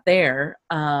side of that there.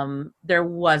 There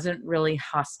wasn't really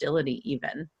hostility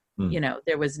even,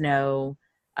 there was no,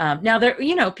 now there,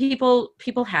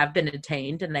 people have been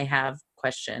detained and they have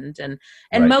questioned and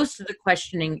Right. most of the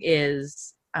questioning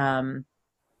is, are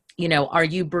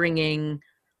you bringing,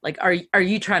 like, are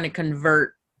you trying to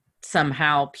convert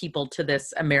somehow people to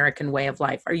this American way of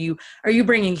life? Are you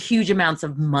bringing huge amounts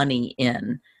of money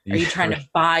in? Are you trying to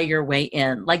buy your way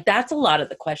in? Like, that's a lot of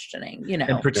the questioning,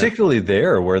 And particularly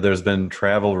there where there's been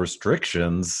travel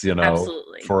restrictions,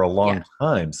 Absolutely. for a long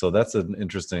time. So that's an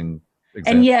interesting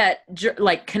example. And yet,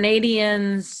 like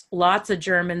Canadians, lots of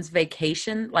Germans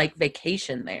vacation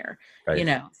there,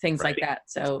 Right. things like Right. that.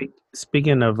 So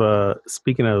Speaking of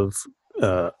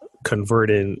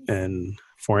converting in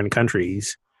foreign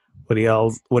countries, What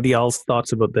are y'all's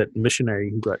thoughts about that missionary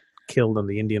who got killed on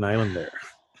the Indian island there?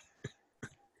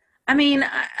 I mean,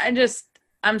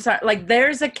 I'm sorry. Like,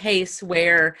 there's a case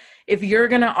where if you're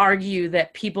going to argue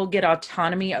that people get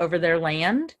autonomy over their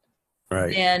land,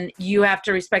 Right. then you have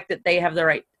to respect that they have the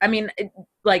right. I mean,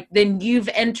 then you've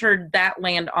entered that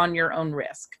land on your own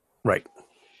risk. Right.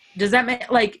 Does that mean,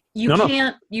 like, you No.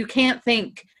 can't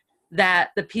think that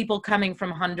the people coming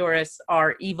from Honduras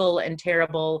are evil and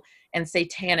terrible and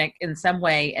satanic in some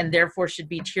way and therefore should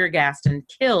be tear gassed and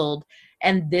killed,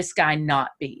 and this guy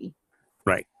not be?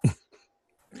 Right.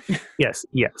 Yes.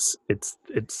 It's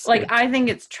I think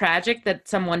it's tragic that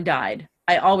someone died.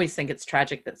 I always think it's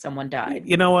tragic that someone died.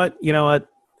 You know what?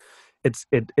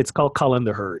 It's called culling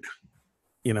the herd.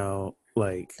 You know,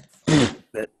 like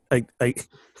that.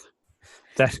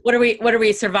 That. What are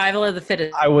we? Survival of the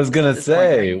fittest. I was gonna This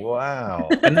say, point, wow.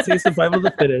 I didn't say survival of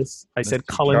the fittest. I said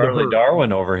culling the Charlie herd.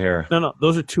 Darwin over here. No,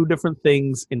 those are two different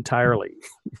things entirely.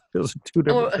 Those are two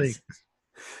different Oh, things.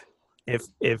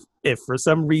 If for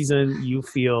some reason you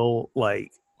feel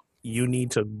like you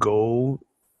need to go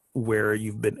where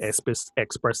you've been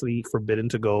expressly forbidden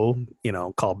to go, you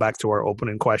know, call back to our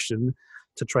opening question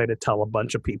to try to tell a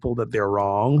bunch of people that they're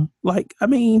wrong. Like, I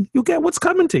mean, you get what's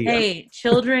coming to you. Hey,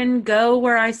 children, go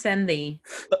where I send thee.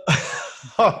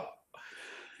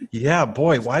 Yeah,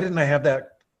 boy, why didn't I have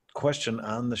that question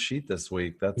on the sheet this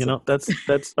week? That's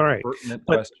That's all right. pertinent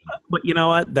But- question. But you know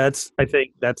what? I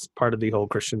think that's part of the whole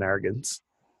Christian arrogance.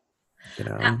 You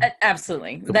know,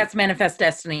 Absolutely. That's manifest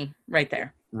destiny right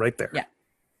there. right there. Yeah.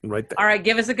 Right there. All right,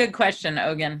 give us a good question,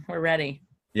 Ogun. We're ready.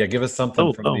 Yeah, give us something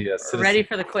Oh, from oh. the We're citizen ready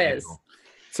for the quiz. manual.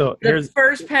 So The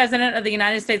first president of the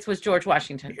United States was George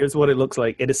Washington. here's what it looks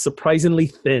like. It is surprisingly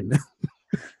thin.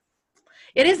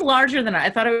 It is larger than I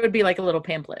thought it would be, like a little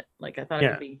pamphlet. Like I thought it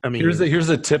Yeah. would be. I mean, Here's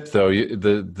a tip though.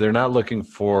 They're not looking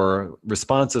for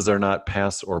responses are not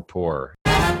pass or poor.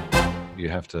 You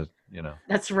have to, you know.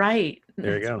 That's right.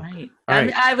 There you That's go. Right. All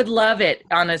right. I would love it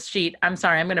on a sheet. I'm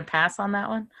sorry. I'm going to pass on that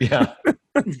one. Yeah.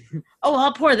 Oh,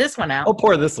 I'll pour this one out. I'll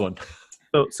pour this one.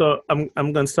 so I'm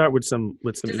going to start with some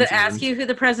Does easy it ask ones. you who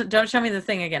the president? Don't show me the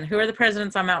thing again. Who are the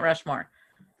presidents on Mount Rushmore?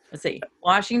 Let's see.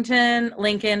 Washington,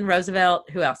 Lincoln, Roosevelt.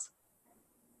 Who else?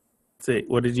 Say,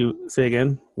 what did you say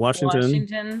again?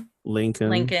 Washington, Lincoln.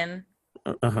 Lincoln,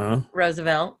 Uh-huh.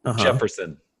 Roosevelt,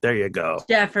 Jefferson. There you go.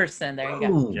 Jefferson. There you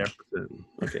go. Ooh. Jefferson.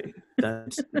 Okay.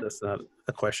 That's not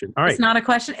a question. All right. It's not a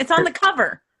question. It's on the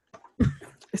cover.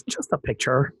 It's just a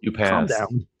picture. You Calm pass.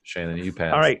 down. Shannon, you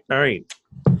pass. All right.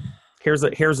 Here's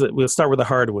a we'll start with a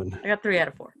hard one. I got 3 out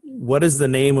of 4. What is the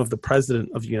name of the president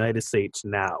of the United States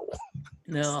now?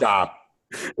 No. Stop.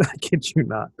 I kid you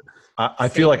not. I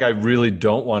feel like I really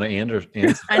don't want to answer.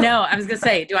 I know. I was gonna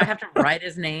say, do I have to write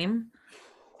his name?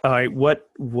 All right. What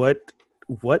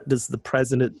does the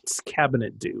president's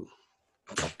cabinet do?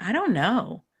 I don't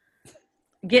know.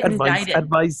 Get indicted.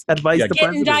 Advise Yeah, the Get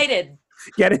president. indicted.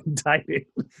 Get indicted.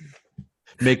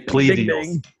 Make plea Ding,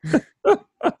 deals. ding.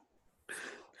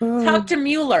 Talk to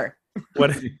Mueller.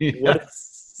 What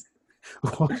Yes.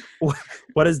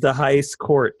 what is the highest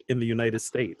court in the United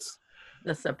States?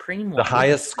 The Supreme The one.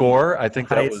 highest score, I think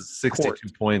that Highest was 62 court.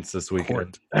 points this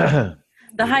weekend.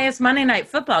 The highest Monday night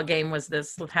football game was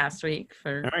this past week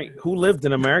for All right. Who lived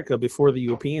in America before the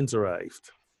Europeans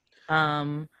arrived?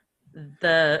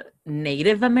 the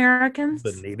Native Americans.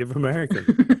 The Native American.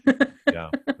 Yeah,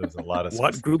 there's a lot of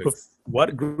What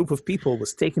group of people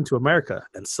was taken to America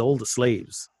and sold as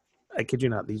slaves? I kid you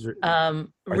not. These are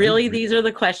Really, these these are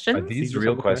the questions. Are these These are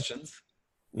real some questions?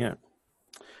 yeah.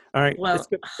 All right. Well-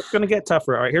 it's going to get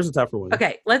tougher. All right. Here's a tougher one.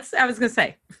 Okay, I was gonna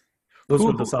say, Those Who-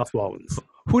 were the softball ones.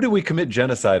 Who did we commit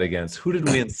genocide against? Who did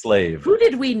we enslave? who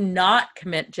did we not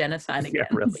commit genocide Yeah,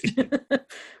 against?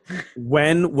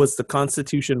 When was the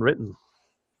Constitution written?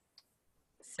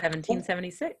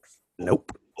 1776.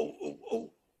 Nope.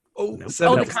 Oh, the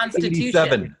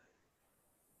 1787.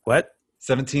 What?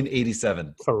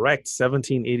 1787. Correct.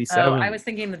 1787. Oh, I was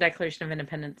thinking the Declaration of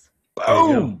Independence.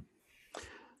 Boom.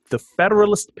 The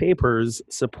Federalist Papers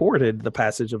supported the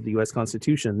passage of the U.S.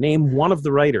 Constitution. Name one of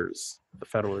the writers. The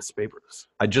Federalist Papers.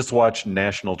 I just watched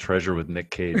National Treasure with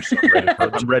Nick Cage. So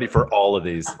I'm ready for all of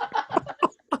these.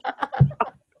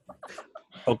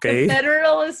 Okay. The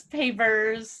Federalist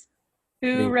Papers.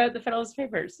 Who Name- wrote the Federalist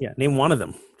Papers? Yeah. Name one of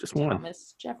them. Just one.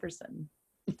 Thomas Jefferson.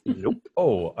 Nope.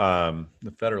 Oh,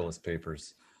 the Federalist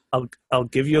Papers. I'll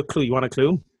give you a clue. You want a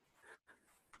clue?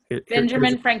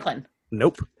 Benjamin Franklin.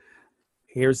 Nope.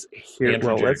 Here. Andrew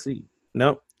Well, Jackson. let's see.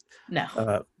 Nope. No.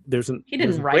 He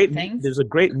didn't write things. There's a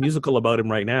great musical about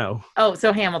him right now. Oh,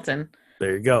 so Hamilton.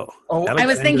 There you go. Oh, That'll- I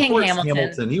was thinking Of course,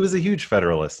 Hamilton. He was a huge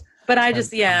Federalist. But I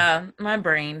just, my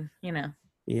brain,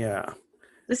 Yeah.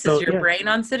 This So, is your yeah. brain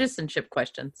on citizenship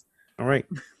questions. All right.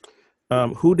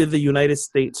 Who did the United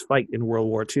States fight in World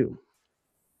War II?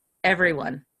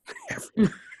 Everyone.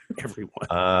 Everyone.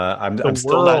 I'm The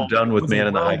still not world done with was a Man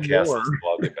in the High world Castle. war. So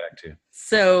I'll get back to you.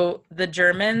 So the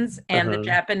Germans and the Uh-huh.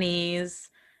 Japanese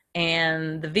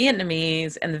and the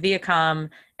Vietnamese and the Viet Cong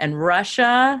and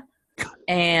Russia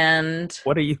and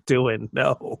What are you doing?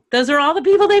 No. those are all the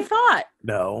people they fought.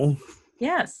 No.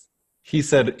 Yes. He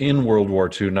said in World War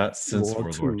II, not since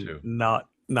World War II. Not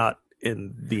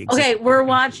in the Okay, existing we're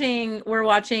country.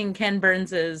 watching Ken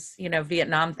Burns's,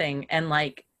 Vietnam thing, and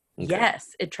Okay.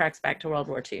 yes, it tracks back to World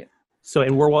War II. So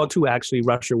in World War II, actually,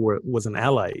 Russia was an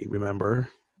ally, remember,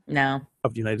 No.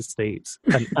 of the United States.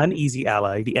 An uneasy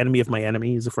ally. The enemy of my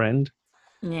enemy is a friend.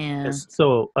 Yeah. Yes.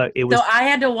 So it was. So I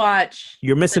had to watch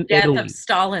You're the missing death Italy. of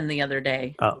Stalin the other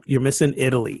day. You're missing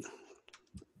Italy.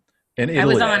 And I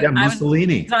was Italy, on- yeah, I was-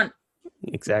 Mussolini. It's on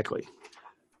Exactly.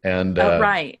 And,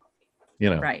 right.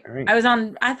 All right.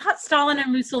 I thought Stalin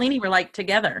and Mussolini were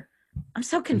together. I'm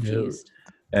so confused.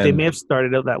 and They may have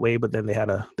started out that way, but then they had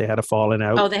a falling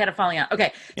out. Oh, they had a falling out.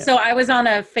 Okay. Yeah. So I was on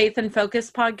a Faith and Focus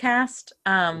podcast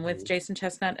with Jason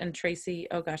Chestnut and Tracy.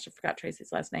 Oh gosh, I forgot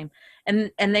Tracy's last name.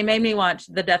 And they made me watch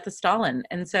The Death of Stalin.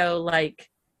 And so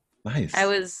nice. I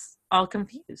was all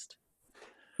confused.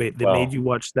 Wait, they Well- made you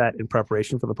watch that in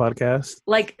preparation for the podcast?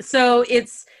 So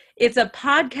it's a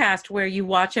podcast where you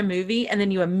watch a movie and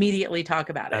then you immediately talk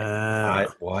about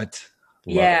it. What?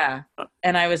 Love Yeah.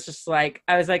 And I was just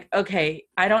okay,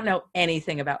 I don't know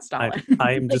anything about Stalin.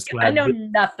 I'm just I glad. know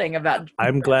nothing about.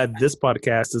 I'm glad this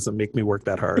podcast doesn't make me work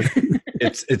that hard.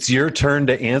 It's your turn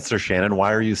to answer, Shannon.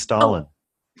 Why are you Stalin?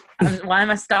 Why am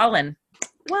I Stalin?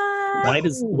 What?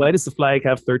 Why does the flag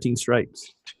have 13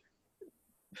 stripes?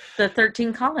 The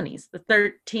 13 colonies, the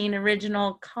 13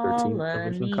 original 13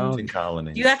 colonies. colonies.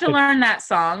 Colonies. Do you have to learn that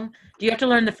song? Do you have to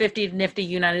learn the 50 Nifty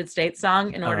United States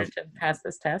song in order to pass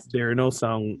this test? There are no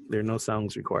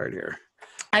songs required here.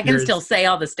 I can there's- still say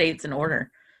all the states in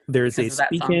order. There's a Because of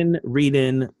that song. speak-in,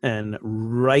 read-in, and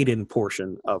write-in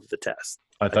portion of the test.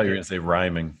 I thought you were going to say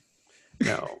rhyming.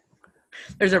 No.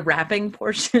 There's a rapping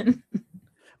portion.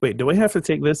 Wait, do I have to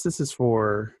take this?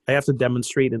 I have to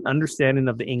demonstrate an understanding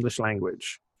of the English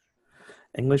language.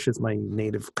 English is my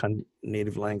native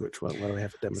language. What do I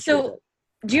have to demonstrate? So,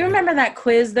 do you remember that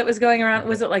quiz that was going around?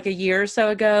 Was it a year or so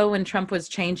ago when Trump was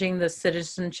changing the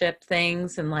citizenship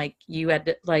things and you had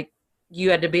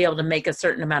to be able to make a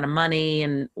certain amount of money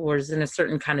and was in a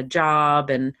certain kind of job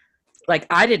and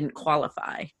I didn't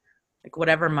qualify.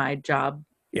 Whatever my job.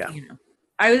 Yeah.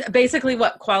 I was basically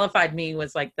what qualified me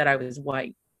was that I was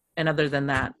white. And other than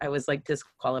that, I was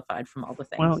disqualified from all the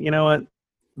things. Well, you know what?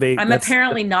 I'm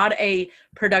apparently not a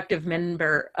productive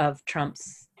member of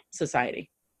Trump's society.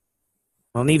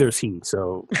 Well, neither is he.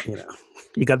 So,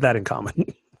 you got that in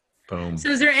common. Boom. So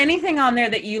is there anything on there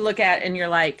that you look at and you're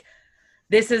like,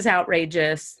 this is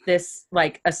outrageous. This,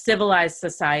 a civilized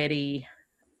society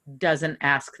doesn't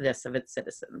ask this of its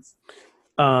citizens?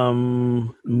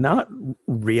 Not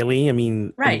really. I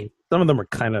mean, Right. Some of them are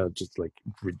kind of just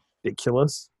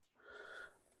ridiculous.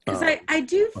 Because I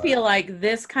do feel like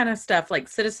this kind of stuff,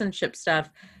 citizenship stuff,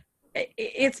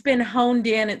 it's been honed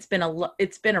in. It's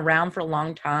been around for a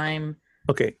long time.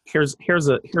 Okay, here's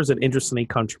an interestingly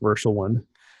controversial one.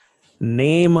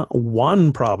 Name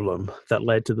one problem that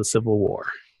led to the Civil War.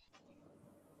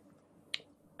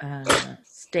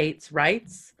 States'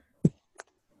 rights.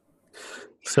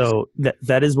 So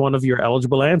that is one of your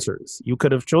eligible answers. You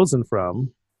could have chosen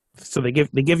from. So they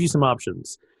give you some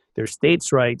options. There's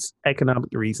states' rights, economic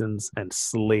reasons, and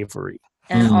slavery.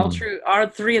 And all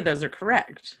three of those are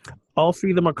correct. All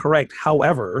three of them are correct.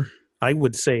 However, I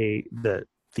would say that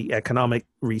the economic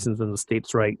reasons and the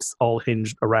states' rights all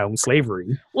hinged around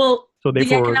slavery. Well, So the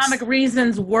therefore, economic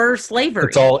reasons were slavery.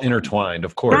 It's all intertwined,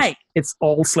 of course. Right. it's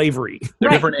all slavery. They're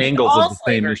Right. different angles All of the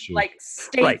same slavery. issue.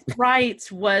 States'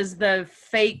 rights was the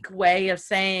fake way of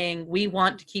saying we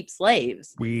want to keep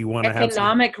slaves. We want to have some,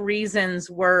 Economic reasons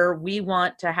were we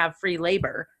want to have free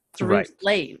labor through Right.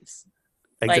 slaves.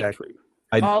 exactly.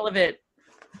 All of it.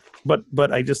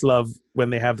 But I just love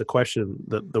when they have the question,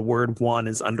 the word one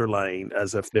is underlined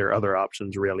as if there are other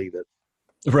options really that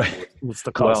Right. what's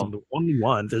the cause Well- of the only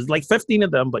one. There's 15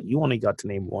 of them, but you only got to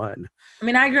name one. I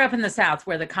mean, I grew up in the South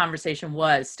where the conversation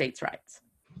was states' rights.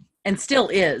 And still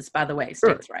is, by the way,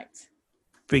 states' rights.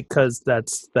 Because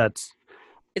that's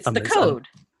It's a the code.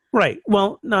 right.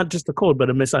 Well, not just the code, but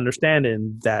a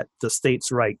misunderstanding that the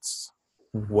states' rights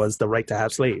was the right to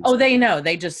have slaves. Oh, they know.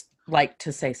 They just like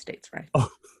to say states' rights. Oh.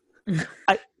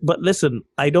 But listen,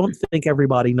 I don't think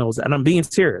everybody knows that. And I'm being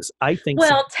serious. I think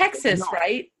well, Texas,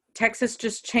 right? Texas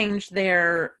just changed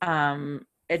their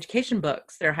education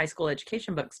books, their high school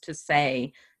education books, to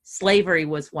say slavery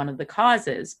was one of the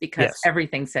causes because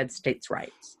everything said states'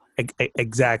 rights.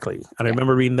 Exactly. And I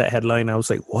remember reading that headline. I was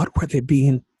like, what were they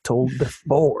being told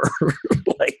before?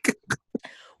 Like,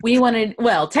 we wanted,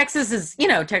 well, Texas is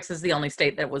the only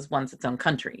state that was once its own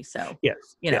country. So,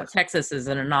 Texas is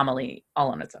an anomaly all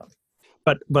on its own.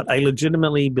 But I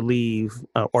legitimately believe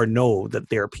or know that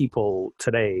there are people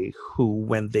today who,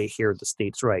 when they hear the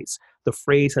states' rights, the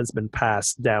phrase has been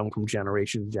passed down from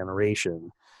generation to generation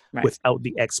without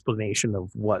the explanation of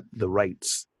what the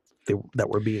rights that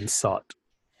were being sought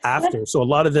after. So a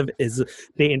lot of them is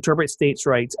they interpret states'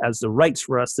 rights as the rights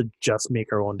for us to just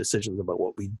make our own decisions about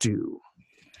what we do.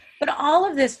 But all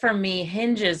of this for me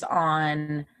hinges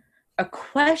on a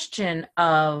question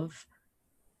of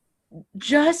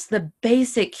just the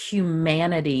basic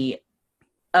humanity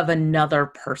of another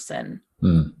person.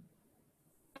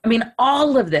 I mean,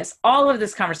 all of this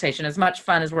conversation, as much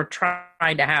fun as we're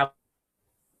trying to have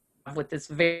with this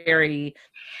very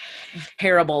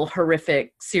terrible,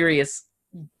 horrific, serious,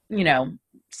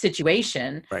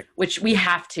 situation, which we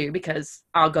have to, because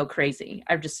I'll go crazy.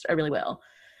 I really will.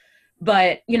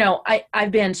 But,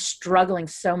 I've been struggling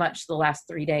so much the last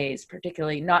 3 days,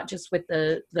 particularly not just with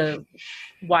the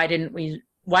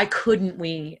why couldn't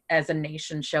we as a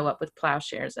nation show up with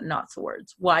plowshares and not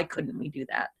swords? Why couldn't we do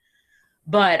that?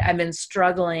 But I've been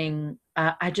struggling.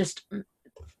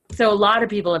 So a lot of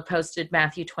people have posted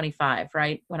Matthew 25,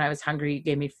 right? When I was hungry, you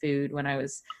gave me food. When I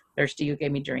was thirsty, you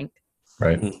gave me drink.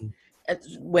 Right.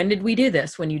 When did we do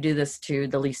this? When you do this to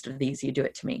the least of these, you do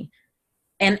it to me.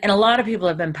 And a lot of people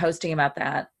have been posting about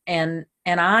that. And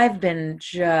I've been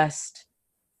just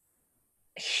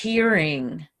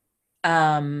hearing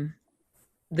the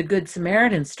Good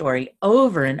Samaritan story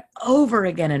over and over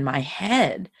again in my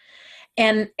head.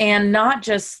 And not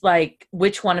just like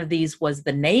which one of these was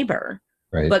the neighbor,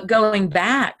 but going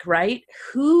back, right?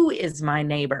 Who is my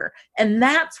neighbor? And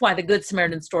that's why the Good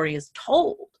Samaritan story is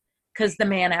told, because the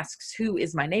man asks, who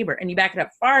is my neighbor? And you back it up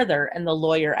farther, and the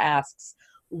lawyer asks,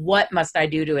 what must I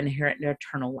do to inherit an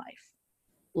eternal life?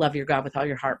 Love your God with all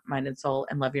your heart, mind, and soul,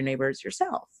 and love your neighbor as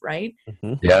yourself, right?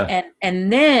 Mm-hmm. Yeah.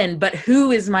 And then, but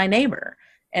who is my neighbor?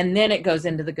 And then it goes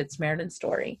into the Good Samaritan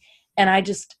story. And I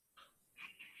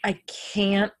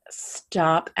can't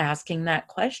stop asking that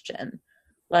question.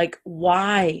 Like,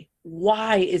 why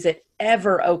is it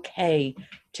ever okay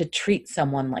to treat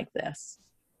someone like this?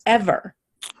 Ever?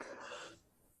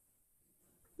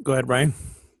 Go ahead, Brian.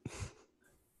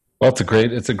 Well,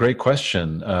 it's a great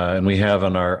question. And we have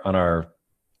on our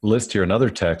list here another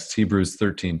text, Hebrews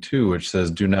 13:2, which says,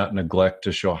 do not neglect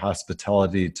to show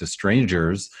hospitality to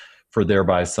strangers, for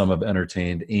thereby some have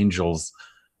entertained angels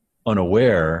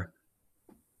unaware.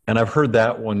 And I've heard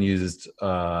that one used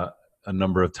a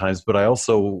number of times, but I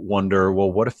also wonder,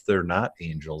 well, what if they're not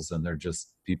angels and they're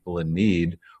just people in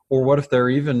need? Or what if they're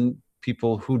even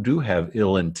people who do have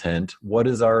ill intent? What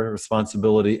is our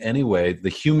responsibility anyway? The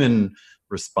human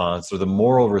response or the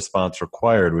moral response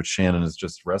required, which Shannon is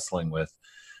just wrestling with.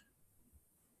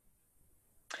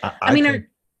 I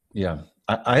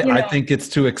think it's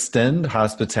to extend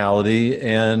hospitality,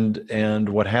 and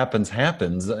what happens.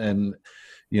 And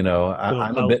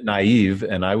I'm a bit naive,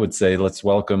 and I would say let's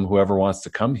welcome whoever wants to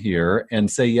come here and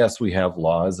say, yes, we have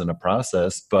laws and a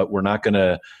process, but we're not going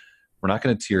to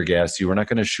tear gas you. We're not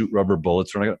going to shoot rubber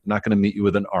bullets. We're not going to meet you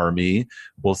with an army.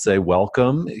 We'll say,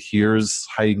 welcome. Here's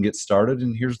how you can get started,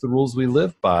 and here's the rules we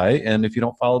live by. And if you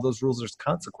don't follow those rules, there's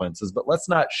consequences. But let's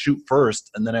not shoot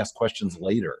first and then ask questions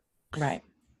later. Right.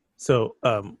 So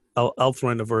I'll throw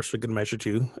in a verse for good measure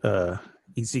too.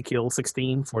 Ezekiel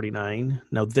 16:49.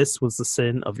 Now this was the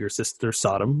sin of your sister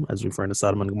Sodom, as referring to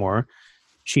Sodom and Gomorrah.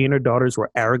 She and her daughters were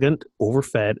arrogant,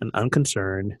 overfed, and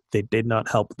unconcerned. They did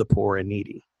not help the poor and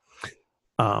needy.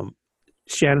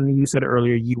 Shannon, you said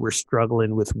earlier you were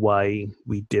struggling with why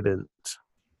we didn't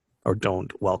or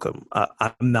don't welcome.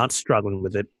 I'm not struggling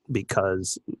with it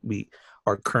because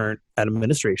our current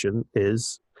administration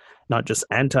is not just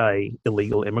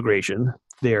anti-illegal immigration.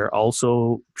 They're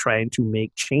also trying to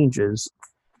make changes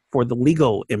for the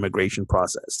legal immigration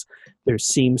process. There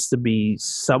seems to be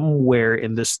somewhere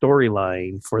in the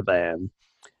storyline for them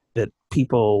that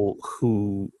people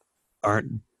who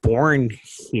aren't born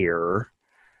here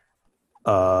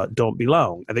don't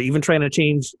belong, and they're even trying to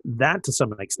change that to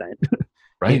some extent.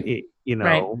 Right.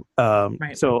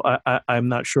 Right. So I'm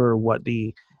not sure what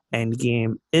the end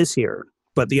game is here.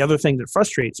 But the other thing that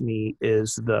frustrates me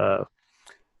is the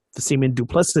the seeming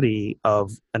duplicity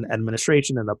of an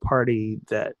administration and a party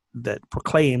that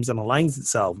proclaims and aligns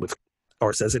itself with,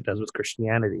 or says it does, with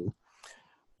Christianity,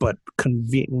 but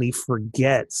conveniently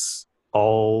forgets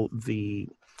all the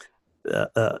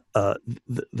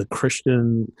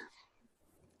Christian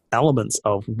elements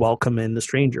of welcoming the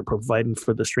stranger, providing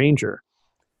for the stranger.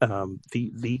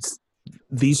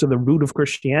 These are the root of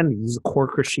Christianity. These are core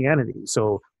Christianity.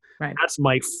 So Right. that's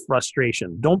my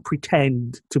frustration. Don't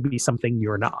pretend to be something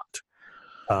you're not.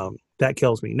 That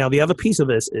kills me. Now, the other piece of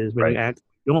this is when Right. you act,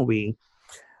 don't we?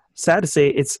 Sad to say,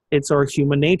 it's our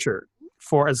human nature.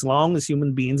 For as long as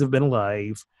human beings have been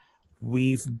alive,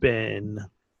 we've been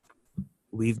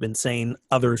saying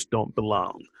others don't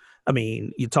belong. I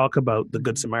mean, you talk about the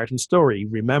Good Samaritan story.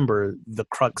 Remember, the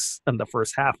crux and the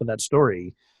first half of that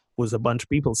story was a bunch of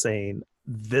people saying,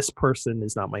 this person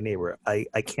is not my neighbor. I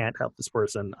can't help this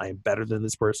person. I'm better than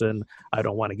this person. I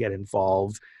don't want to get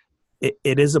involved.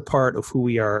 It is a part of who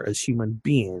we are as human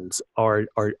beings. Our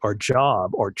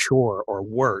job, our chore, our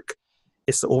work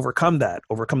is to overcome that,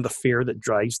 overcome the fear that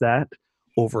drives that,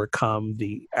 overcome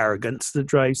the arrogance that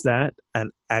drives that,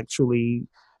 and actually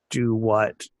do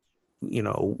what,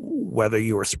 whether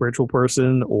you're a spiritual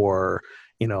person or,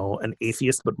 an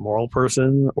atheist but moral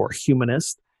person or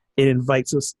humanist, it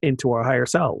invites us into our higher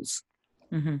selves.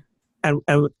 Mm-hmm.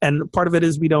 And part of it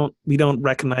is we don't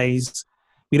recognize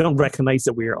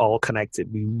that we are all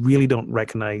connected. We really don't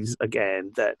recognize,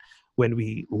 again, that when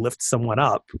we lift someone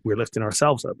up, we're lifting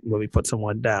ourselves up. When we put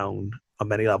someone down on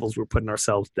many levels, we're putting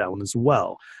ourselves down as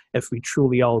well. If we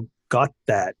truly all got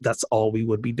that, that's all we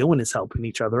would be doing, is helping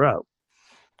each other out.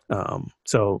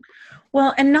 So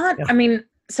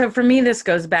for me, this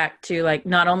goes back to, like,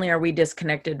 not only are we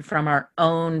disconnected from our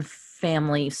own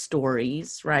family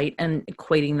stories, right, and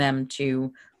equating them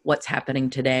to what's happening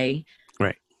today,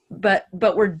 right, but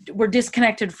we're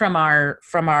disconnected from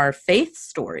our faith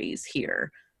stories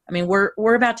here. I mean,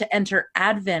 we're about to enter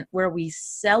Advent, where we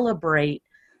celebrate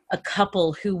a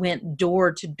couple who went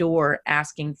door to door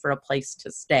asking for a place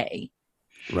to stay.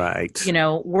 Right.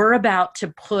 We're about to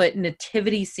put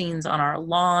nativity scenes on our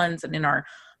lawns and in our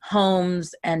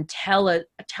homes and tell a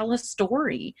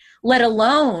story, let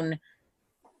alone,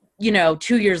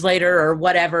 2 years later or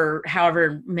whatever,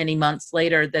 however many months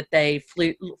later, that they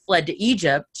fled to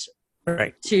Egypt,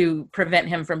 right, to prevent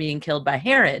him from being killed by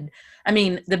Herod. I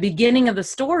mean, the beginning of the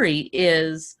story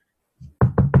is,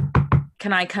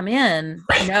 can I come in?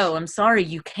 No, I'm sorry,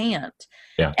 you can't.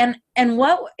 Yeah. And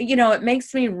what, it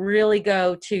makes me really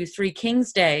go to Three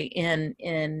Kings Day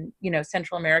in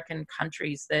Central American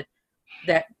countries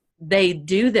that they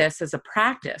do this as a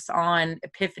practice on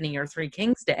Epiphany or Three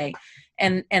Kings Day.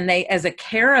 And they, as a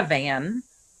caravan,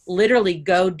 literally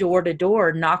go door to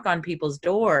door, knock on people's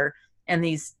door. And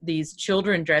these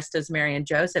children dressed as Mary and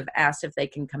Joseph asked if they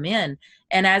can come in.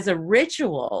 And as a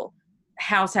ritual,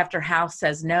 house after house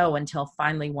says no until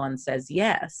finally one says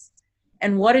yes.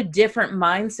 And what a different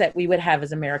mindset we would have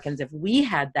as Americans if we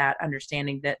had that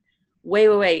understanding that,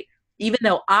 wait, even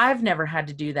though I've never had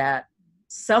to do that,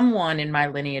 someone in my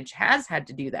lineage has had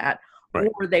to do that. Right.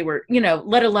 Or they were,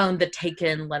 let alone the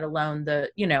taken, let alone the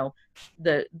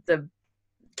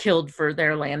killed for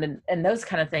their land and those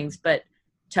kind of things. But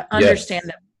to understand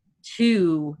that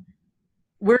too,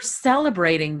 we're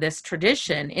celebrating this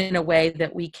tradition in a way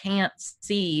that we can't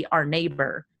see our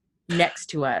neighbor next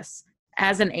to us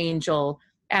as an angel,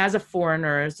 as a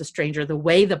foreigner, as a stranger, the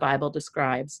way the Bible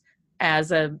describes,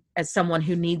 as someone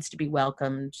who needs to be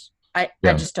welcomed. I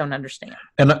just don't understand.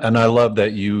 And I love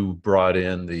that you brought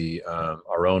in the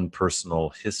our own personal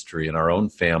history and our own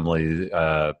family.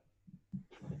 Are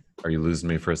you losing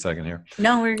me for a second here?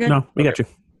 No, we're good. No, we got you.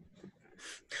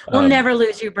 We'll never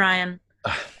lose you, Brian.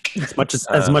 As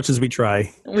much as we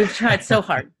try. We've tried so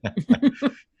hard.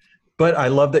 But I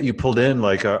love that you pulled in,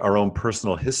 like, our own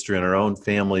personal history and our own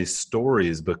family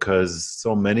stories, because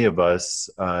so many of us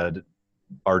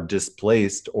are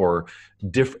displaced or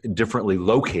differently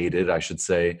located, I should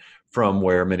say, from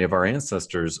where many of our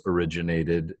ancestors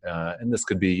originated. And this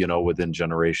could be, within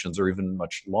generations or even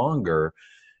much longer.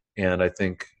 And I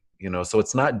think, so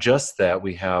it's not just that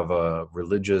we have a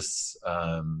religious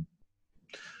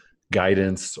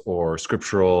guidance or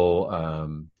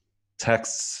scriptural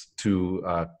texts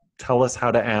to tell us how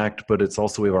to act, but it's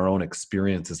also we have our own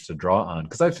experiences to draw on.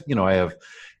 Because I have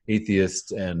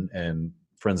atheists and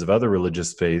friends of other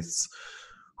religious faiths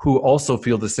who also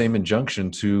feel the same injunction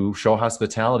to show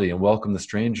hospitality and welcome the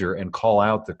stranger and call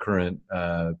out the current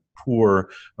poor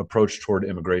approach toward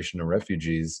immigration and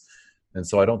refugees. And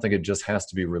so I don't think it just has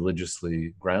to be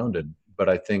religiously grounded, but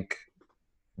I think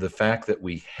the fact that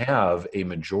we have a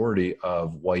majority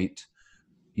of white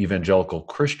evangelical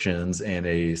Christians and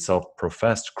a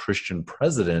self-professed Christian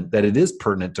president that it is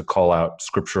pertinent to call out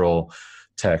scriptural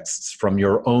texts from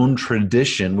your own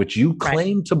tradition, which you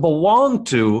claim to belong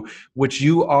to, which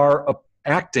you are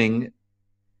acting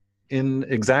in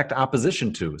exact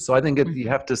opposition to. So I think you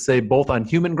have to say both on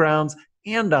human grounds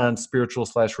and on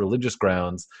spiritual/religious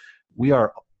grounds, we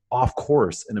are off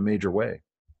course in a major way.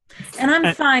 And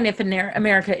I'm fine if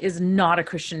America is not a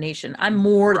Christian nation. I'm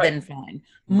more than fine.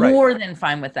 More than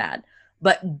fine with that.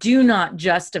 But do not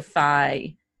justify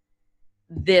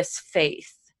this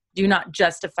faith. Do not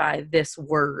justify this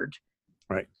word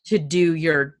to do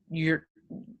your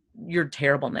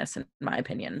terribleness, in my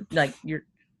opinion. Like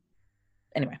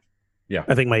anyway. Yeah.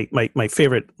 I think my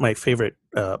favorite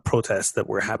protests that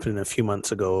were happening a few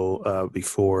months ago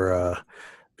before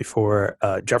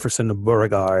Jefferson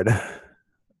Beauregard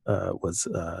was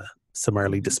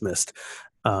summarily dismissed.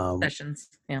 Sessions,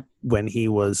 yeah. When he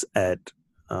was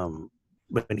when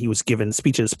he was given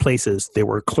speeches, places, there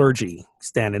were clergy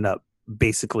standing up,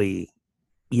 basically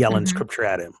yelling scripture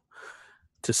at him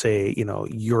to say,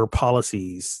 your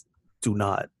policies do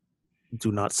not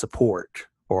support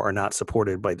or are not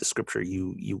supported by the scripture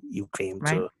you claim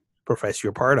to profess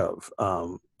you're part of.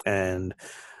 And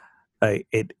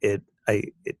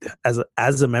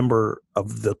as a member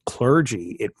of the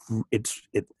clergy,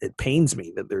 it pains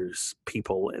me that there's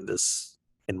people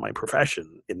in my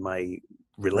profession, in my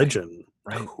religion,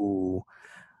 who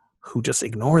just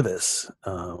ignore this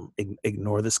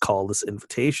call, this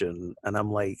invitation. And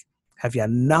I'm like, have you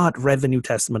not read the New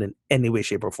Testament in any way,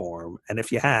 shape, or form? And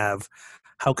if you have,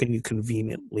 how can you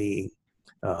conveniently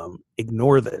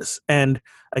ignore this? And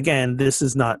again, this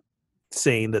is not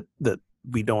saying that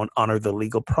we don't honor the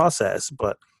legal process,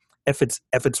 but if it's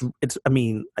I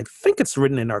mean, I think it's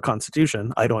written in our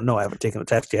Constitution. I don't know. I haven't taken the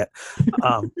test yet.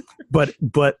 But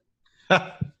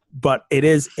it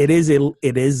is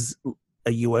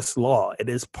a U.S. law. It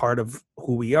is part of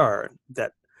who we are,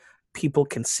 that people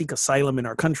can seek asylum in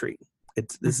our country.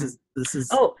 This is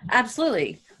oh,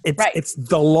 absolutely. It's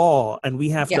the law, and we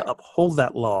have to uphold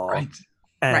that law.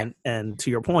 Right. And to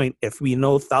your point, if we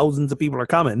know thousands of people are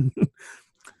coming,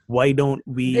 why don't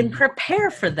we then prepare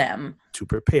for them? To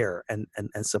prepare and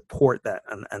support that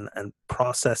and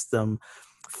process them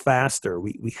faster.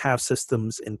 We have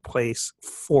systems in place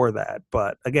for that.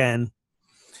 But again,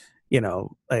 you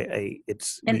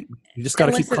just got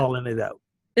to keep calling it out.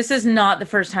 This is not the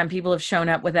first time people have shown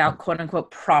up without quote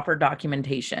unquote proper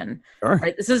documentation. Sure.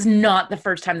 Right? This is not the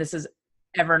first time this has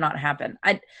ever not happened.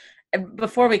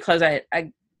 Before we close, I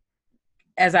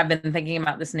as I've been thinking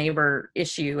about this neighbor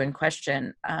issue in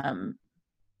question,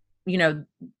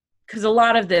 because a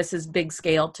lot of this is big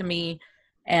scale to me.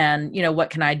 And, what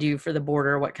can I do for the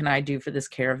border? What can I do for this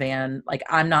caravan? Like,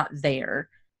 I'm not there.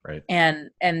 Right. And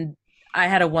I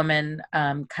had a woman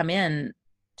come in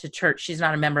to church. She's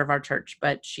not a member of our church,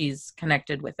 but she's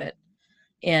connected with it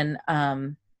in a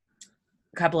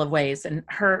couple of ways. And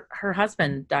her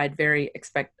husband died very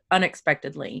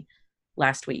unexpectedly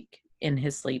last week in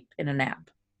his sleep in a nap.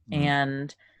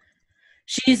 And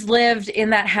she's lived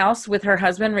in that house with her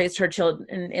husband, raised her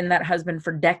children in that husband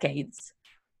for decades.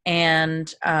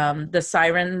 And the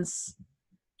sirens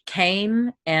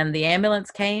came and the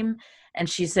ambulance came. And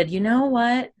she said, you know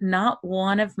what? Not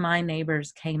one of my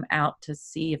neighbors came out to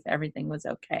see if everything was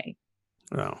okay.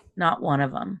 No. Not one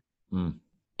of them.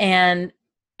 And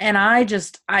I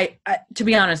to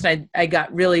be honest, I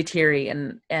got really teary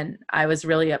and I was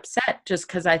really upset just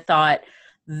because I thought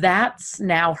that's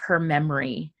now her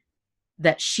memory,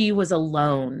 that she was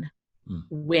alone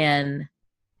when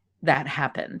that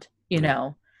happened,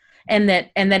 and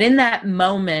that in that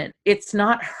moment, it's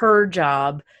not her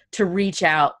job to reach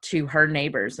out to her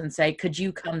neighbors and say, could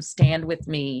you come stand with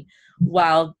me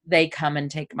while they come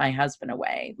and take my husband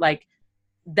away? Like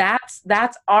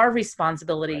that's our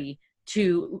responsibility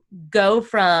to go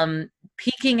from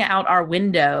peeking out our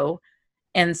window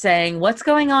and saying, what's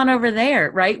going on over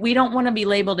there, right? We don't want to be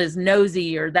labeled as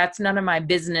nosy or that's none of my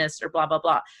business or blah, blah,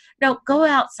 blah. No, go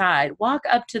outside, walk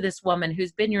up to this woman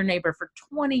who's been your neighbor for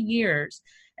 20 years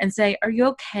and say, are you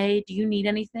okay? Do you need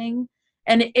anything?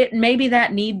 And it maybe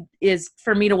that need is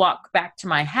for me to walk back to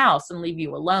my house and leave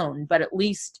you alone, but at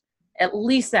least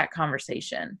that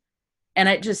conversation. And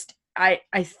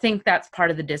I think that's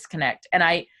part of the disconnect. And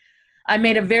I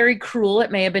made a very cruel,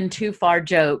 it may have been too far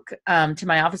joke to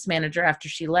my office manager after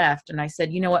she left. And I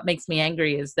said, what makes me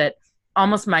angry is that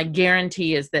almost my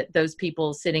guarantee is that those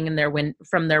people sitting in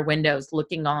from their windows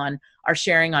looking on are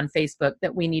sharing on Facebook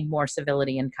that we need more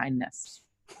civility and kindness.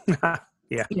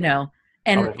 Yeah.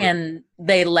 and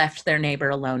they left their neighbor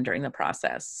alone during the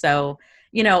process. So,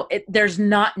 there's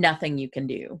nothing you can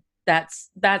do. That's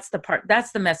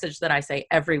the message that I say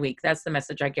every week. That's the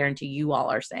message I guarantee you all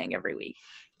are saying every week.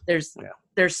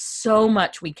 There's so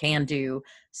much we can do,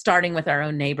 starting with our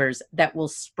own neighbors, that will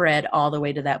spread all the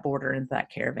way to that border and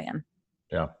that caravan.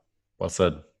 Yeah. Well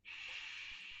said.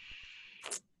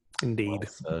 Indeed. Well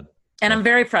said. And I'm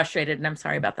very frustrated, and I'm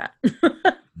sorry about that.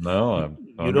 No,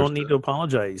 you don't need to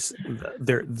apologize.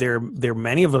 There are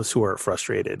many of us who are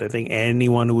frustrated. I think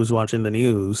anyone who was watching the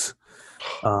news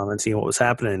and seeing what was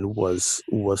happening was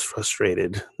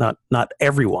frustrated. Not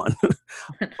everyone,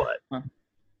 but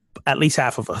at least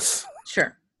half of us.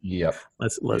 Sure. Yep.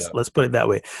 Let's put it that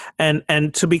way.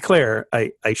 And to be clear,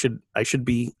 I should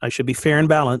be fair and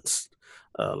balanced,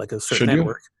 like a certain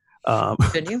network.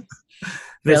 Should you?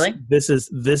 Really? This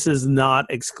is not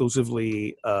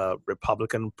exclusively a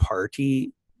Republican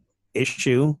Party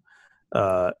issue.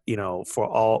 For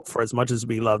as much as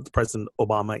we loved President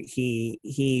Obama,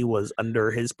 he was,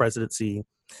 under his presidency,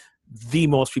 the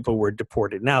most people were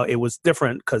deported. Now, it was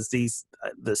different because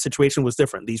the situation was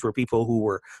different. These were people who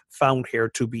were found here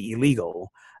to be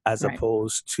illegal, as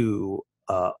opposed to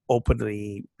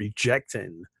openly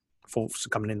rejecting folks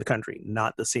coming in the country.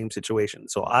 Not the same situation.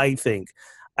 So I think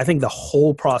the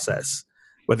whole process,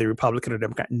 whether Republican or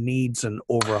Democrat, needs an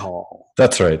overhaul.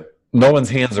 That's right. No one's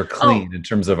hands are clean in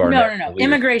terms of our. No.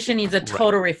 Immigration needs a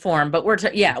total reform, but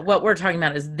what we're talking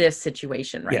about is this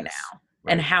situation now,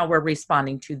 and how we're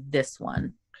responding to this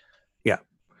one. Yeah,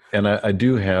 and I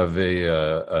do have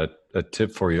a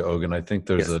tip for you, Ogun. I think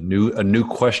there's a new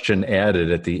question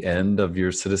added at the end of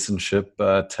your citizenship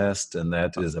test, and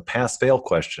that is a pass-fail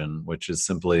question, which is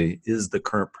simply: is the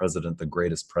current president the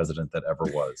greatest president that ever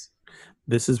was?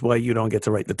 This is why you don't get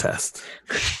to write the test.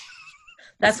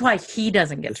 That's why he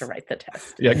doesn't get to write the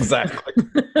test. Yeah, exactly.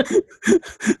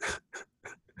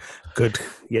 Good.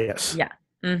 Yes. Yeah.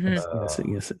 Mm-hmm.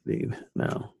 Yes, indeed.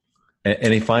 No.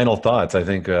 Any final thoughts? I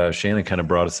think Shannon kind of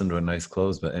brought us into a nice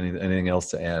close, but anything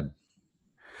else to add?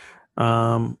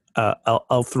 I'll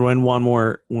throw in one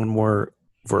more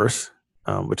verse,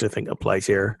 which I think applies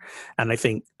here, and I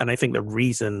think the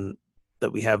reason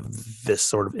that we have this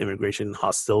sort of immigration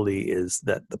hostility is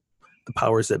that the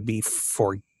powers that be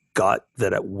forgot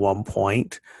that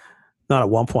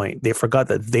they forgot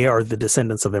that they are the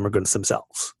descendants of immigrants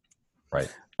themselves. Right.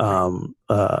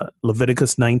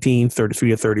 Leviticus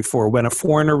 19:33-34. When a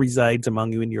foreigner resides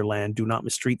among you in your land, do not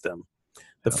mistreat them.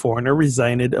 The foreigner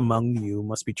resided among you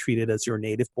must be treated as your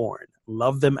native born.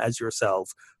 Love them as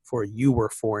yourself, for you were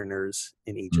foreigners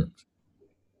in Egypt.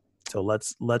 So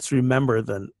let's remember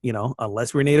that,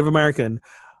 unless we're Native American,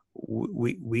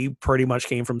 we pretty much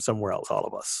came from somewhere else, all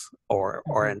of us, or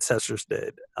our ancestors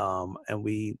did. And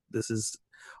this is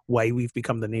why we've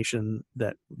become the nation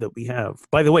that we have.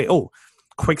 By the way,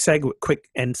 quick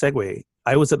end segue.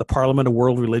 I was at the Parliament of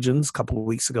World Religions a couple of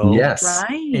weeks ago. Yes.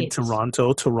 Right. In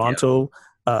Toronto.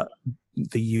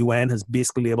 The UN has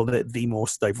basically labeled it the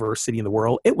most diverse city in the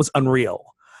world. It was unreal.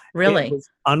 Really? It was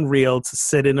unreal to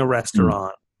sit in a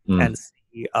restaurant and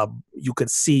see, you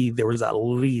could see there was at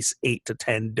least 8 to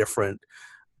 10 different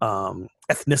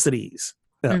ethnicities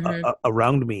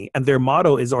around me. And their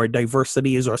motto is, our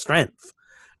diversity is our strength.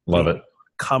 Love it.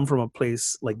 Come from a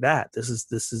place like that.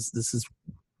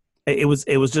 It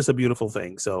was just a beautiful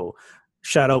thing. So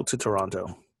shout out to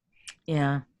Toronto.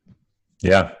 Yeah.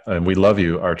 Yeah. And we love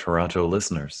you, our Toronto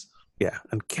listeners. Yeah.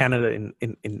 And Canada in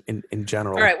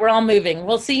general. All right. We're all moving.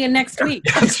 We'll see you next week.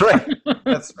 That's right.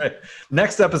 That's right.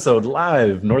 Next episode,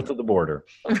 live north of the border.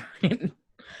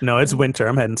 No, it's winter.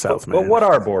 I'm heading south, man. But what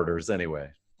are borders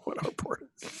anyway? What are borders?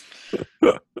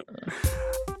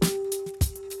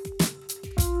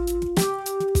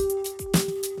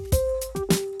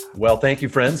 Well, thank you,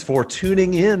 friends, for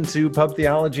tuning in to Pub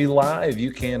Theology Live.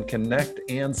 You can connect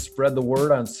and spread the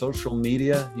word on social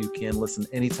media. You can listen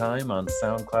anytime on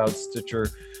SoundCloud,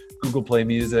 Stitcher, Google Play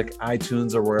Music,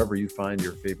 iTunes, or wherever you find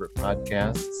your favorite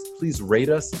podcasts. Please rate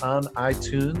us on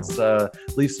iTunes.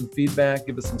 Leave some feedback,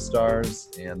 give us some stars,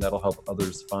 and that'll help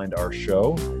others find our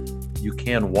show. You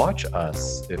can watch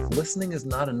us. If listening is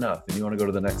not enough and you want to go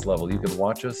to the next level, you can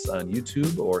watch us on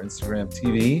YouTube or Instagram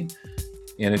TV.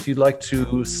 And if you'd like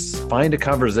to find a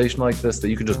conversation like this that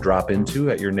you can just drop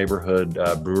into at your neighborhood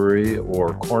brewery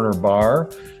or corner bar,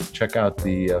 check out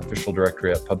the official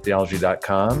directory at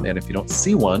pubtheology.com. And if you don't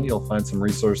see one, you'll find some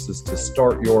resources to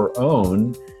start your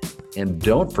own. And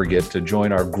don't forget to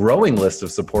join our growing list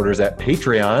of supporters at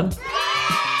Patreon.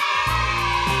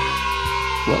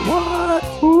 What?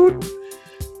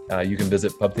 You can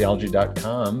visit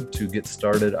pubtheology.com to get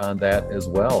started on that as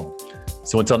well.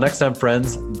 So until next time,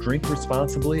 friends, drink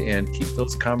responsibly and keep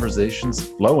those conversations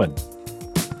flowing.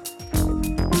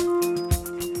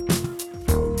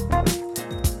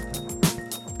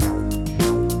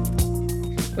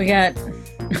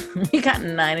 We got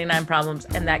 99 problems,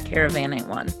 and that caravan ain't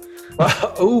one.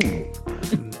 Oh,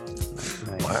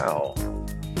 Nice. wow.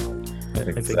 I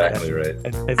think Exactly right.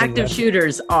 I think Active that's-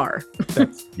 shooters are.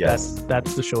 Yes.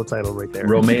 That's the show title right there.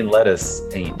 Romaine lettuce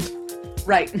ain't.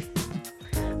 Right.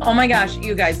 Oh my gosh,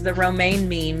 you guys, the romaine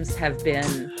memes have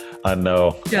been I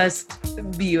know. just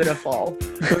beautiful.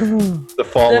 The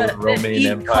fall of the Romaine E.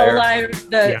 Empire. coli,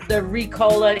 the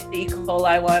Ricola E.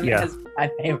 coli one Yeah. is my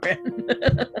favorite.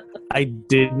 I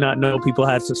did not know people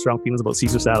had such strong feelings about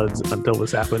Caesar salads until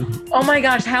this happened. Oh my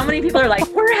gosh, how many people are like,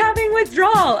 we're having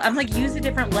withdrawal? I'm like, use a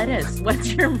different lettuce.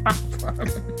 What's your problem?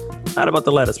 Not about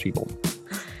the lettuce, people.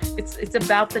 It's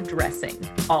about the dressing,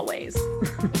 always.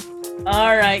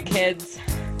 All right, kids.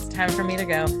 It's time for me to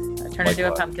go. I turn into a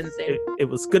Likewise. pumpkin soon. It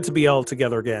was good to be all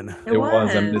together again. It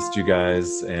was. I missed you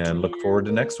guys and look forward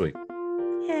to next week.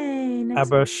 Yay,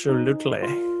 next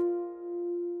Absolutely.